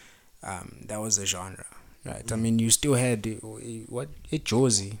 That was the genre, right? I mean, you still had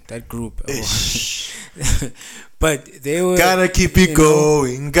Josie, that group, but they were gotta keep it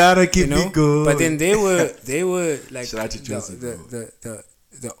going. Gotta keep it going. But then they were like the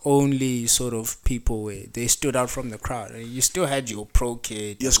only sort of people where they stood out from the crowd. And you still had your Pro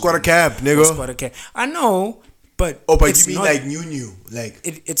Kid, your Squatter Camp, nigga. Squatter Camp. I know, but but you mean not, like new, like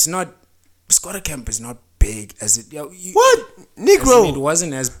it's not. Squatter Camp is not big as it. What, Negro? It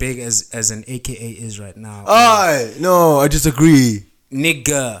wasn't as big as an AKA is right now. No, I disagree.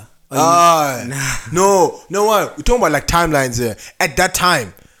 Nigga. No, what? We're talking about like timelines here. At that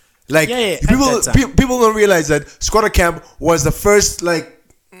time, like people don't realize that Squatter Camp was the first like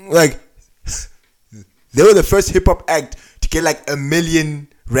they were the first hip hop act to get like $1 million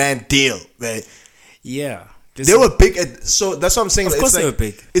deal, right? Yeah, they were big. So that's what I'm saying. Of course, they were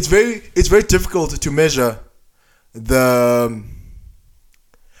big. It's very difficult to measure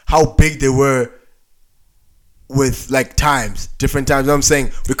how big they were with like different times. You know what I'm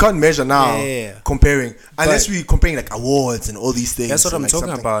saying, we can't measure now comparing unless we comparing like awards and all these things. That's what I'm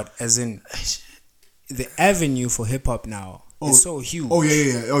talking about. As in the avenue for hip hop now. It's so huge. Oh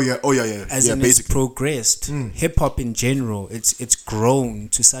yeah. As in it's progressed. Hip hop in general, it's grown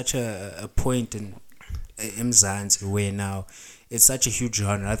to such a point in Mzansi where now it's such a huge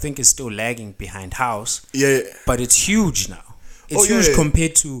genre. I think it's still lagging behind house. Yeah. But it's huge now. It's huge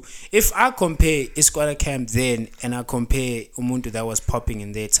compared to, if I compare Squatter Camp then and I compare Umuntu that was popping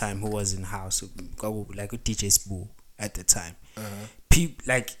in their time who was in house, like a DJ Spoo at the time.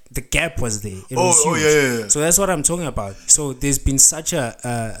 Like the gap was there. It was huge. Yeah. So that's what I'm talking about. So there's been such a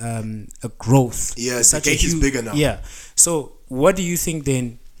growth. Yeah, such the cake is bigger now. Yeah. So what do you think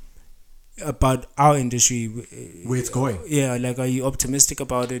then about our industry? Where it's going? Yeah, like are you optimistic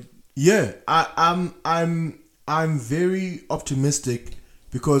about it? Yeah, I'm very optimistic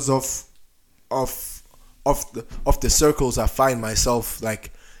because of the circles I find myself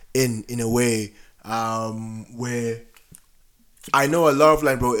like in a way where I know a lot of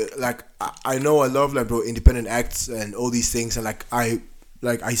independent acts and all these things, and I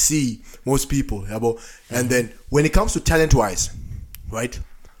see most people, and then when it comes to talent wise, right?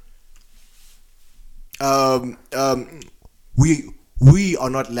 We are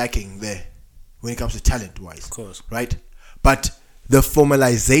not lacking there when it comes to talent wise, of course, right? But the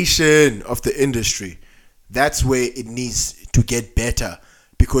formalization of the industry, that's where it needs to get better.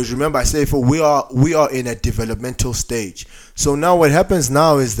 Because remember, I said before, we are in a developmental stage. So now what happens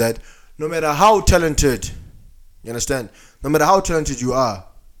now is that no matter how talented, you understand, no matter how talented you are,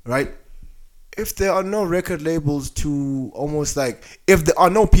 right? If there are no record labels to almost like, if there are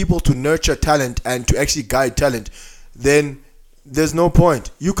no people to nurture talent and to actually guide talent, then there's no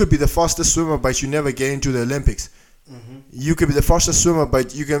point. You could be the fastest swimmer, but you never get into the Olympics. Mm-hmm. You could be the fastest swimmer,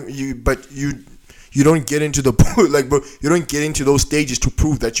 but you don't get into the pool, you don't get into those stages to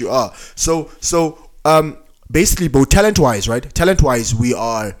prove that you are. So basically, talent wise, right? Talent wise, we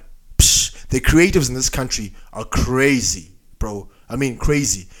are the creatives in this country are crazy, bro. I mean,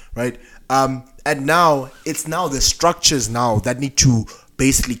 crazy, right? And now it's now the structures now that need to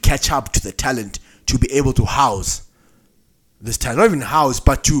basically catch up to the talent to be able to house this talent, not even house,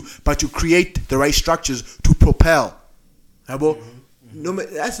 but to create the right structures to propel. Bro, no,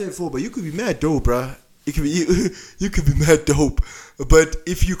 that's it for. But you could be mad dope, bro. You could be mad dope, but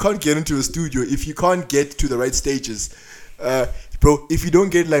if you can't get into a studio, if you can't get to the right stages, bro, if you don't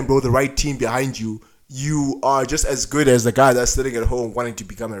get like, bro, the right team behind you, you are just as good as the guy that's sitting at home wanting to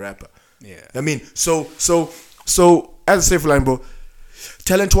become a rapper. Yeah. I mean, so as a safe line, bro,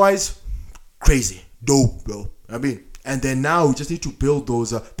 talent wise, crazy, dope, bro. I mean, and then now we just need to build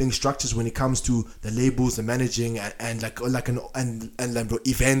those things, structures when it comes to the labels, the managing, and bro,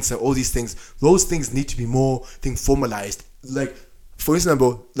 events and all these things. Those things need to be more formalized. Like, for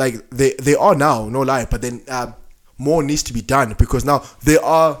example, like they are now, no lie, but then more needs to be done, because now there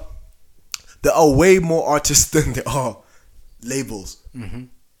are way more artists than there are labels. Mm-hmm.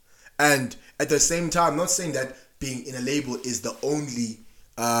 And at the same time, I'm not saying that being in a label is the only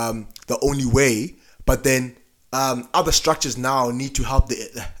way, but then other structures now need to help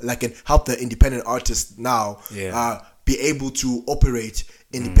the independent artists now be able to operate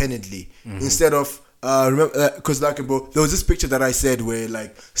independently instead of remember, because bro, there was this picture that I said where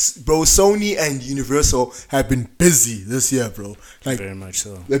bro, Sony and Universal have been busy this year, bro. Like, very much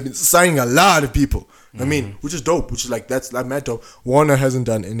so. They've been signing a lot of people. I mean, which is dope. Which is that's mad dope. Warner hasn't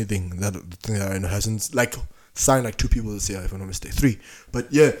done anything. That thing that I know hasn't signed 2 people this year, if I'm not mistaken, 3.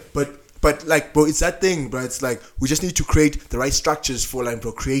 But yeah, but bro, it's that thing, bro. It's we just need to create the right structures for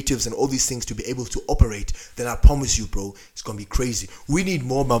bro, creatives and all these things to be able to operate. Then I promise you, bro, it's gonna be crazy. We need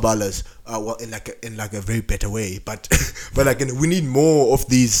more Mabalas, well, in a very better way. But we need more of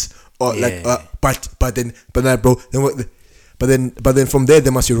these. But then from there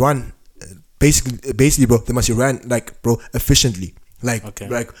they must be run. Basically, bro, they must be ran bro, efficiently.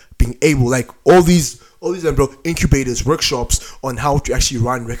 Being able all these bro, incubators, workshops on how to actually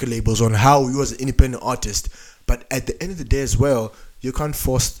run record labels, on how you as an independent artist. But at the end of the day as well, you can't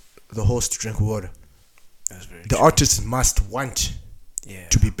force the horse to drink water. That's very the true. artist must want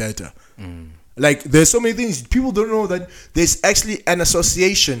to be better. There's so many things people don't know, that there's actually an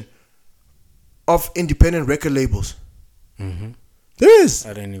association of independent record labels. There is.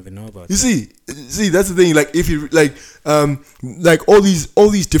 I didn't even know about You that. see, that's the thing. If you all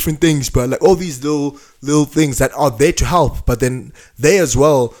these different things, but all these little things that are there to help, but then they as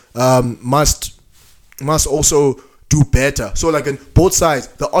well must also do better. So on both sides,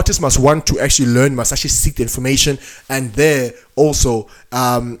 the artist must want to actually learn, must actually seek the information, and there also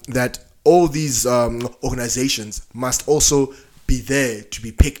that all these organizations must also be there to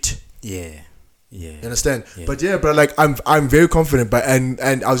be picked. Yeah. You understand? Yeah. But yeah, bro, I'm very confident. But and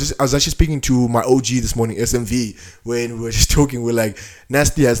I was actually speaking to my OG this morning, SMV, when we were just talking. We're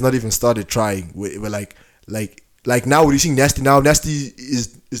Nasty has not even started trying. We're now we're using Nasty now. Nasty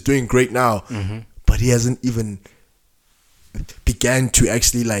is doing great now, but he hasn't even began to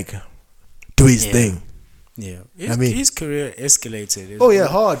actually do his thing. Yeah, his career escalated. Oh yeah,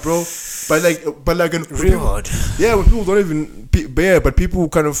 hard, bro. But real hard. Yeah, when people don't even but people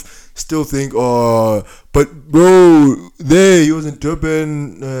kind of still think, oh, but bro, there he was in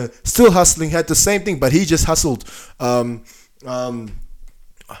Durban, still hustling, had the same thing, but he just hustled.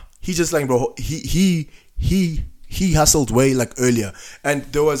 He just bro, he hustled way earlier, and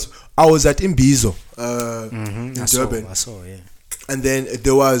I was at Imbizo in Durban. I saw, yeah. And then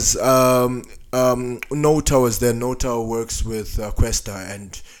there was Nota was there. Nota works with Questa,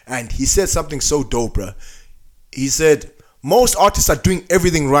 and he said something so dope, bruh. He said most artists are doing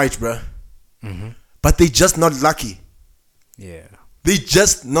everything right, bruh, but they just not lucky. Yeah, they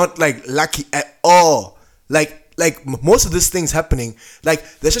just not lucky at all. Most of these things happening,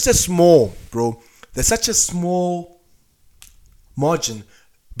 there's such a small, bro. There's such a small margin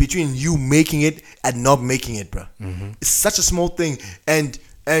between you making it and not making it, bro. It's such a small thing, and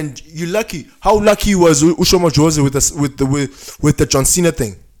you're lucky. How lucky was Ushoma Jose with the John Cena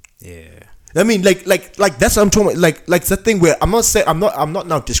thing? Yeah. I mean, that's what I'm talking about. Like that thing where I'm not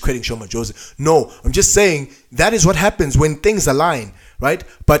now discrediting Shoma Jose. No, I'm just saying that is what happens when things align, right?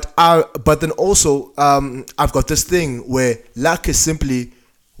 But then also I've got this thing where luck is simply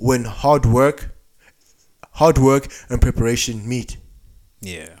when hard work and preparation meet.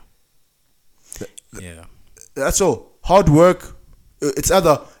 Yeah. Yeah. That's all. Hard work. It's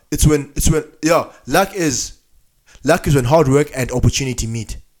when luck is when hard work and opportunity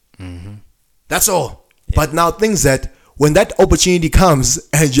meet. That's all. Yeah. But now things that when that opportunity comes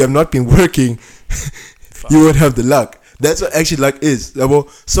and you have not been working, you won't have the luck. That's what actually luck is.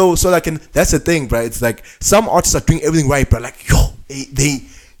 So like, and that's the thing, bro. It's like some artists are doing everything right, bro. Like, yo, you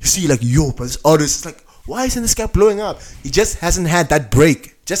see, like, yo, but this artist is like, why isn't this guy blowing up? He just hasn't had that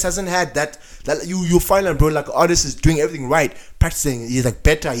break. Just hasn't had that you find out, bro, like, an artist is doing everything right, practicing, he's like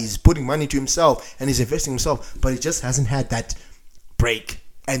better, he's putting money to himself and he's investing himself, but he just hasn't had that break.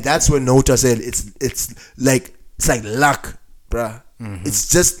 And that's when Nota said it's like luck, bruh. It's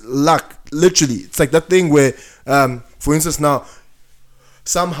just luck, literally. It's like that thing where for instance, now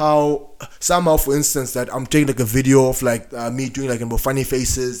somehow for instance, that I'm taking like a video of like me doing like funny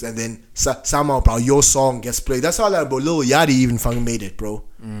faces, and then somehow, bro, your song gets played. That's how like, bro, Lil Yachty even fucking made it, bro,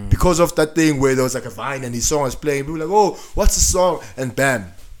 because of that thing where there was like a Vine and his song was playing. People were like, oh, what's the song? And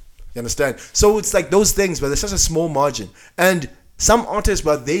bam, you understand? So it's like those things, but there's such a small margin. And some artists,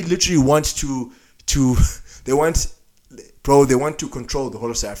 but they literally want to they want to control the whole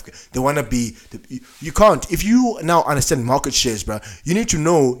of South Africa. They want to be you can't. If you now understand market shares, bro, you need to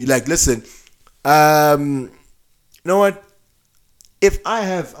know, like, listen, you know what, if I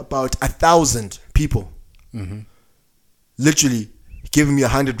have about 1,000 people literally giving me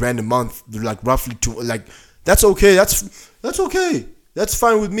 100 rand a month, like roughly to, like, that's okay, that's okay, that's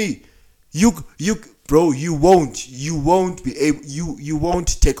fine with me. Bro, you won't be able. You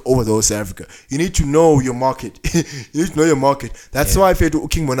won't take over the whole South Africa. You need to know your market. You need to know your market. That's why I feel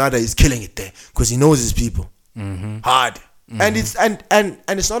King Monada is killing it there, because he knows his people hard, and it's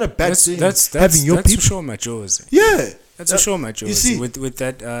not a bad thing. That's having your people. For sure, Majosi. Yeah, that's for sure, Majosi. You see, with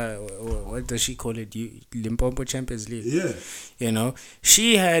that what does she call it? Limpopo Champions League. Yeah, you know,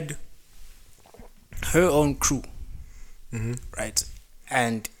 she had her own crew, right?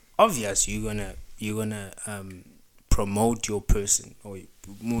 And obvious, you're gonna promote your person or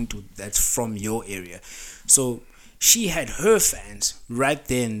muntu that's from your area. So she had her fans right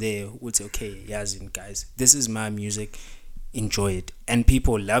there and there would say, okay, Yazin, guys, this is my music, enjoy it. And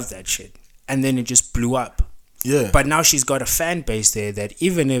people love that shit. And then it just blew up. Yeah. But now she's got a fan base there that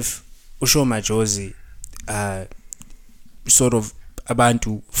even if Usho Majosi sort of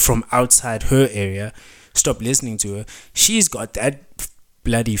abantu from outside her area stop listening to her, she's got that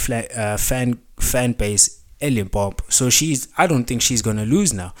bloody fan base in Limpopo. So I don't think she's gonna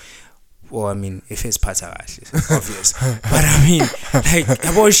lose now. Well, I mean, if it's Patarash, obvious. But I mean, like,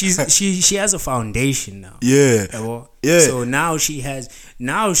 well, she has a foundation now. Yeah. Yeah. So now she's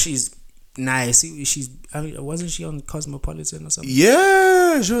nice. I mean, wasn't she on Cosmopolitan or something?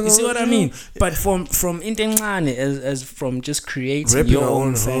 Yeah, sure. You see what I mean? But from Intengane, as from just creating Ripping your our own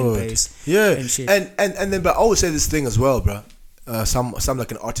own fan hood. base. Yeah. And shit. And then, but I always say this thing as well, bro. Some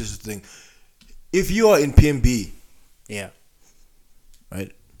like an artist thing. If you are in PMB, yeah, right?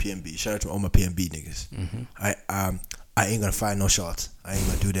 PMB. Shout out to all my PMB niggas. I ain't gonna fire no shots. I ain't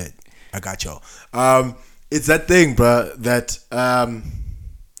gonna do that. I got y'all. It's that thing, bro. That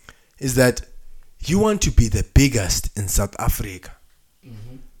is that you want to be the biggest in South Africa,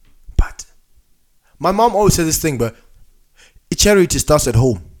 but my mom always said this thing, but charity starts at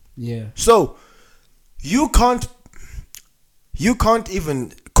home. Yeah. So you can't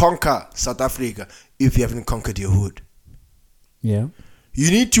even conquer South Africa if you haven't conquered your hood. Yeah.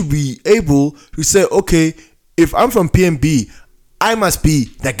 You need to be able to say, okay, if I'm from PMB, I must be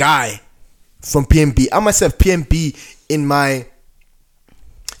the guy from PMB. I must have PMB in my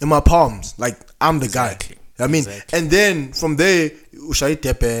palms. Like, I'm the guy. I mean, and then from there, ushai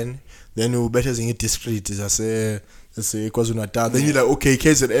tepen, then you better sing it discreet. Let's say KwaZulu-Natal. Then you're like, okay,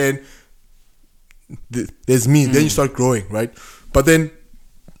 KZN, there's me. Then you start growing, right? But then,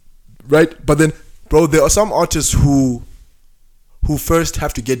 bro, there are some artists who first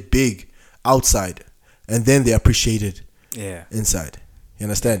have to get big outside, and then they appreciate it inside. You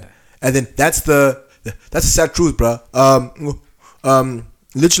understand? And then that's the sad truth, bro.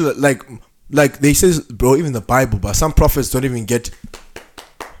 Literally, like they say, bro, even the Bible, but some prophets don't even get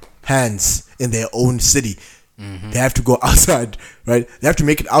hands in their own city. They have to go outside, right? They have to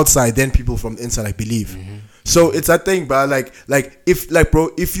make it outside, then people from the inside believe. So it's that thing, bro. Like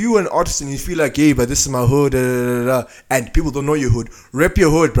if you an artist and you feel like, hey, but this is my hood, and people don't know your hood, rep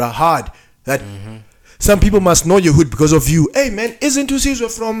your hood, bro, hard. That some people must know your hood because of you. Hey, man, isn't Tusizwe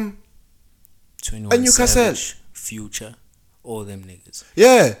from 21 Newcastle? Savage, Future, all them niggas.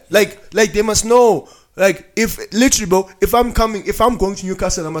 Yeah, like they must know. Like, if literally, bro, if I'm going to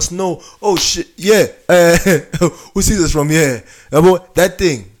Newcastle, I must know. Oh shit, yeah. Who sees us from here? About that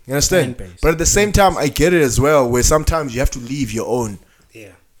thing. You understand? But at the same time, I get it as well, where sometimes you have to leave your own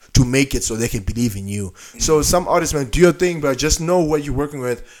to make it so they can believe in you. So some artists, man, do your thing, but just know what you're working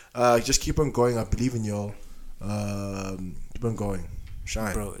with. Just keep on going. I believe in y'all. Keep on going.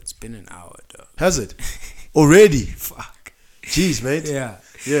 Shine. Bro, it's been an hour, dog. Has it? Already? Fuck. Jeez, mate. Yeah.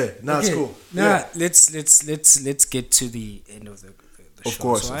 Yeah. Nah, it's Okay, cool. Now Yeah. let's get to the end of the Of show.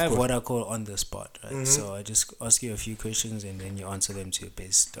 course, So of I have course. what I call on the spot, right? So I just ask you a few questions and then you answer them to your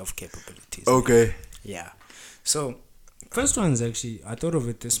best of capabilities. Okay. Yeah. So first one's actually I thought of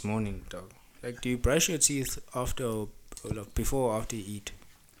it this morning, dog. Like, do you brush your teeth after or like before or after you eat?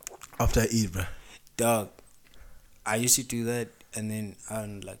 After I eat, bro. Dog. I used to do that, and then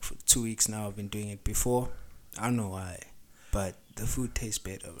like for 2 weeks now I've been doing it before. I don't know why, but the food tastes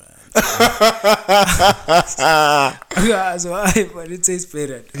better, man. That's why, but it tastes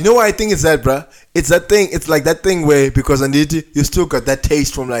better. You know what I think it's that, bro? It's that thing. It's like that thing where because you still got that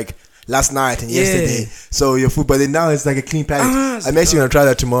taste from like last night and yesterday. So your food, but then now it's like a clean palate. I'm actually gonna try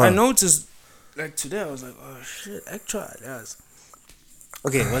that tomorrow. I noticed, like today, I was like, oh shit, I tried. Yes.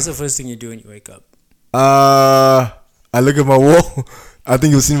 Okay, what's the first thing you do when you wake up? I look at my wall. I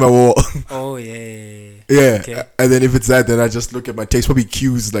think you'll see my wall. Oh yeah. Yeah. Okay. And then if it's that, then I just look at my text. Probably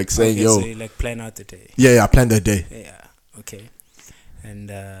cues like saying, Okay, "Yo." so you like plan out the day. Yeah, I planned that day. Yeah. Okay. And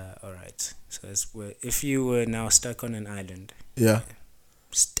all right. So if you were now stuck on an island, Yeah.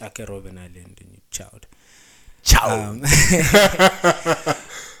 stuck at Robben Island, and you chowed. Ciao.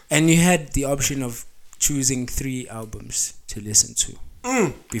 And you had the option of choosing 3 albums to listen to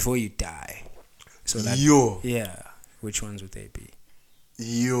before you die. So like, yeah, which ones would they be?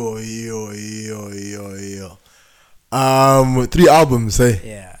 Yo. 3 albums, eh?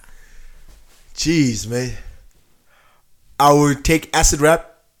 Yeah. Jeez, man. I would take Acid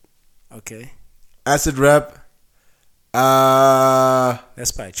Rap. Okay. Acid Rap.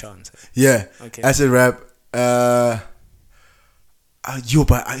 That's by chance. Yeah. Okay. Acid Rap. But I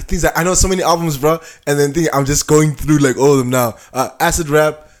think that I know so many albums, bro. And then I'm just going through like all of them now. Acid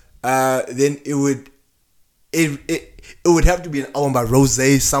Rap. Then it would have to be an album by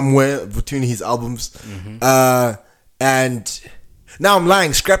Rose somewhere between his albums. And now I'm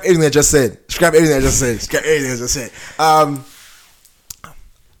lying. Scrap everything I just said.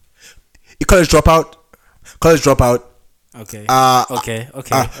 College Dropout. Okay. Okay.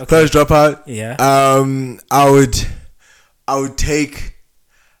 Okay. College Dropout. Yeah. I would take.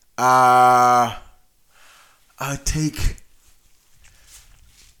 I'll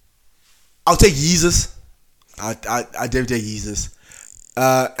take Yeezus. I definitely take Yeezus.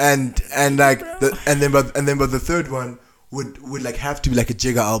 But the third one would like have to be like a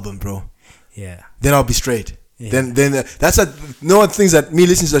Jigga album, bro. Yeah. Then I'll be straight. Yeah. Then that's no one thinks that me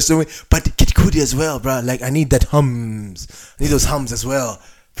listening to that story, but Kid Cudi as well, bro. Like I need that hums. I need those hums as well,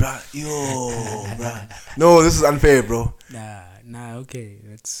 bro. Bro. No, this is unfair, bro. Nah. Okay,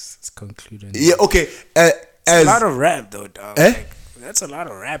 let's conclude. Yeah. Okay. It's a lot of rap though, dog. Eh? Like, that's a lot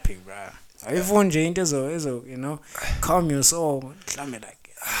of rapping, bro. Everyone Jane is calm your soul. Climb it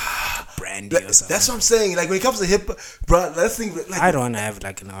like brandy or something. That's what I'm saying. Like when it comes to hip, bro. Let's think. Like I don't want to have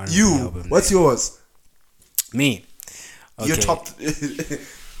like an R&B you. album. What's yours? Me? Okay. Your top.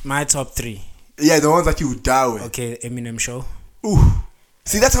 My top 3. Yeah, the ones that you would die with. Okay, Eminem Show. Ooh.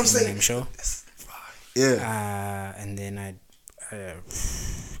 See, that's what I'm saying. Eminem Show. Yeah. And then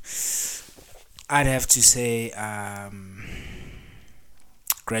I'd have to say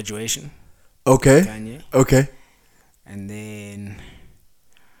Graduation. Okay. Kanye. Okay. And then,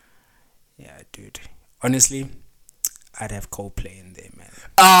 yeah, dude. Honestly, I'd have Coldplay in there, man.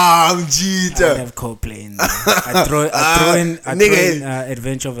 I'm cheater. I'd have Coldplay in there. I'd throw in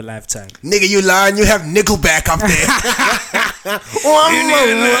Adventure of a Lifetime. Nigga, you lying. You have Nickelback up there.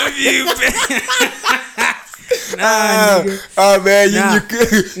 Man,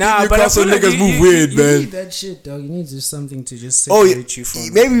 Newcastle niggas move weird, man. You need that shit, dog. You need just something to just separate you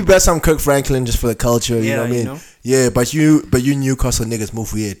from. Maybe we bet some Kirk Franklin just for the culture. You Yeah, know what I mean? you know? Yeah, but you Newcastle niggas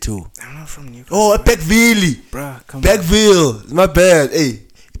move weird too. I'm not from Newcastle. Oh, Beckville. Bruh, come Beckville. My bad. Hey,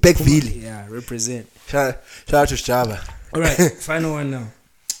 Beckville. on. Yeah, represent. Shout out to Java. All right, final one now.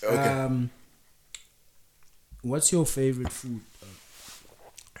 Okay. What's your favorite food?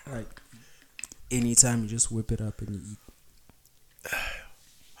 Like, anytime you just whip it up and you eat.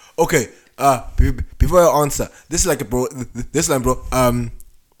 Okay. Before I answer, this is like a bro. This line, bro. A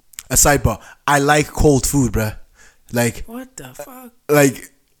sidebar. I like cold food, bruh. Like, What the fuck? like.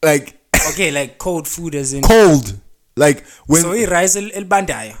 Okay, like cold food as in. Cold. Like when. So he rice el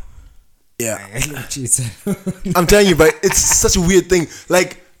bandayo. Yeah. I'm telling you, but it's such a weird thing.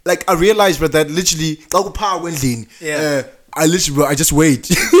 Like I realized, but that literally, power went in. Yeah. I literally, bro, I just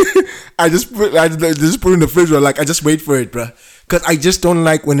wait. I just put it in the fridge, bro. Like I just wait for it, bro. Cause I just don't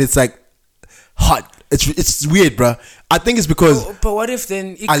like when it's like hot. It's weird, bruh. I think it's because But what if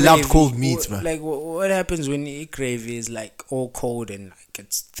then I love gravy- cold meats, man. Like what happens when gravy is like all cold and like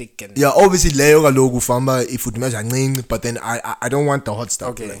it's thick and yeah, obviously leyo kaloku ufamba ifudumeza kancinci, but then I don't want the hot stuff.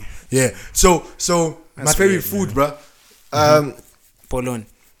 Okay. Like, yeah. So my That's favorite weird, food, man. bruh. polon?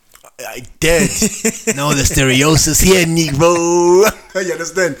 I dead. No, the stereosis here, Negro. You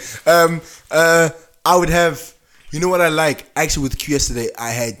understand? I would have. You know what I like? Actually, with Q yesterday, I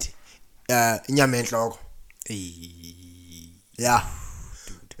had nyama enhloko. Yeah.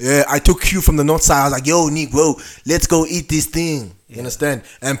 Yeah, I took Q from the north side. I was like, yo, Negro, let's go eat this thing. You understand?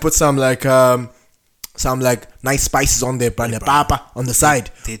 And put some nice spices on there, but papa on the side.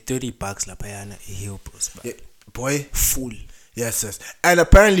 They're $30 lapayana hilpos, but Yeah, boy. full. Yes. And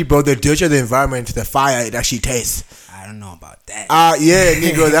apparently, bro, the dirtier the environment, the fire it actually tastes. I don't know about that. Yeah,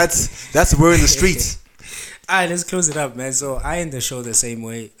 Negro, that's we're in the streets. Alright, let's close it up, man. So I end the show the same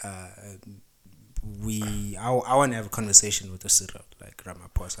way. I want to have a conversation with the Cyril, like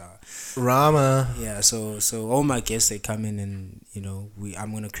Ramaphosa. Rama. Yeah, so all my guests, they come in and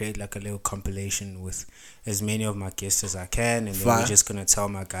I'm gonna create like a little compilation with as many of my guests as I can, and then we're just gonna tell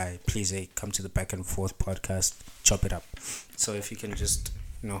my guy, please, hey, come to the Back and Forth podcast, chop it up. So if you can just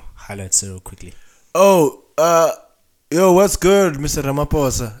highlight Cyril quickly. Oh, yo, what's good, Mr.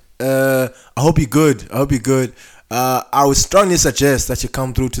 Ramaphosa? I hope you're good. I would strongly suggest that you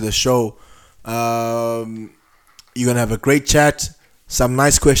come through to the show. You're gonna have a great chat, some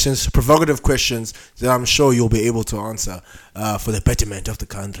nice questions, provocative questions that I'm sure you'll be able to answer for the betterment of the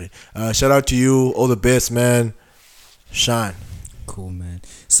country. Shout out to you, all the best, man. Shine. Cool, man.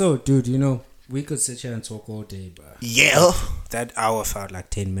 So, dude, we could sit here and talk all day, but Yeah. that hour felt like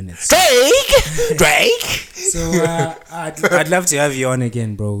 10 minutes. Drake. So I'd love to have you on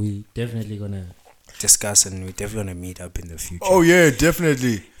again, bro. We definitely gonna discuss, and we definitely gonna meet up in the future. Oh yeah,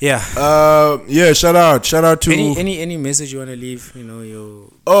 definitely. Yeah. Yeah. Shout out to Any message you wanna leave? Your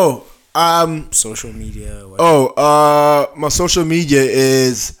social media. My social media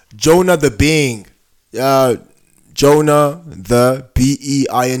is Jonah the Being. Jonah the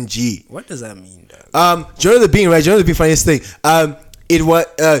Being. What does that mean, dog? Jonah the Being, right? Jonah the Being, funniest thing. It was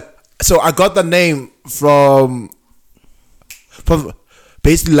so I got the name from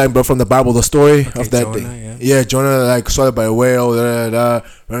basically like, bro, from the Bible, the story of that Jonah, thing. Yeah, Jonah like swallowed by a whale,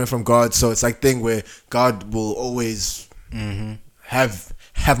 running from God. So it's like thing where God will always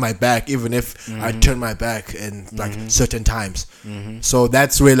have my back, even if I turn my back in like certain times. So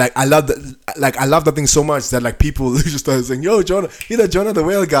that's where like I love that thing so much that like people just started saying, "Yo, Jonah, you're the Jonah the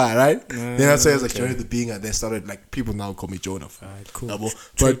whale guy, right?" Then I say it's like Jonah the Being, and they started like people now call me Jonah. Alright, cool.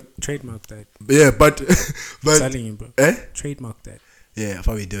 But Trademark that. yeah, but Telling you, bro. Trademark that. Yeah, I'll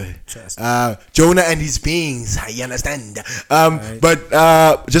probably do it. Trust. Jonah and his beings, you understand? Right.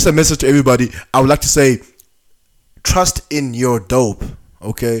 But just a message to everybody. I would like to say, trust in your dope.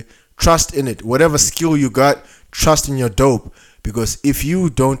 Okay, trust in it. Whatever skill you got, trust in your dope. Because if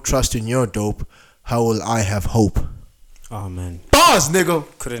you don't trust in your dope, how will I have hope? Oh man, Bars, nigga.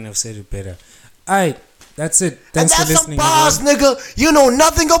 couldn't have said it better. Alright, that's it. Thanks for And that's listening. some bars, everyone. nigga. You know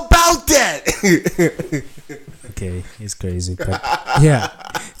nothing about that. Okay, it's crazy, but yeah.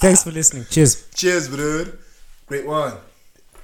 Thanks for listening. Cheers. Cheers, dude. Great one.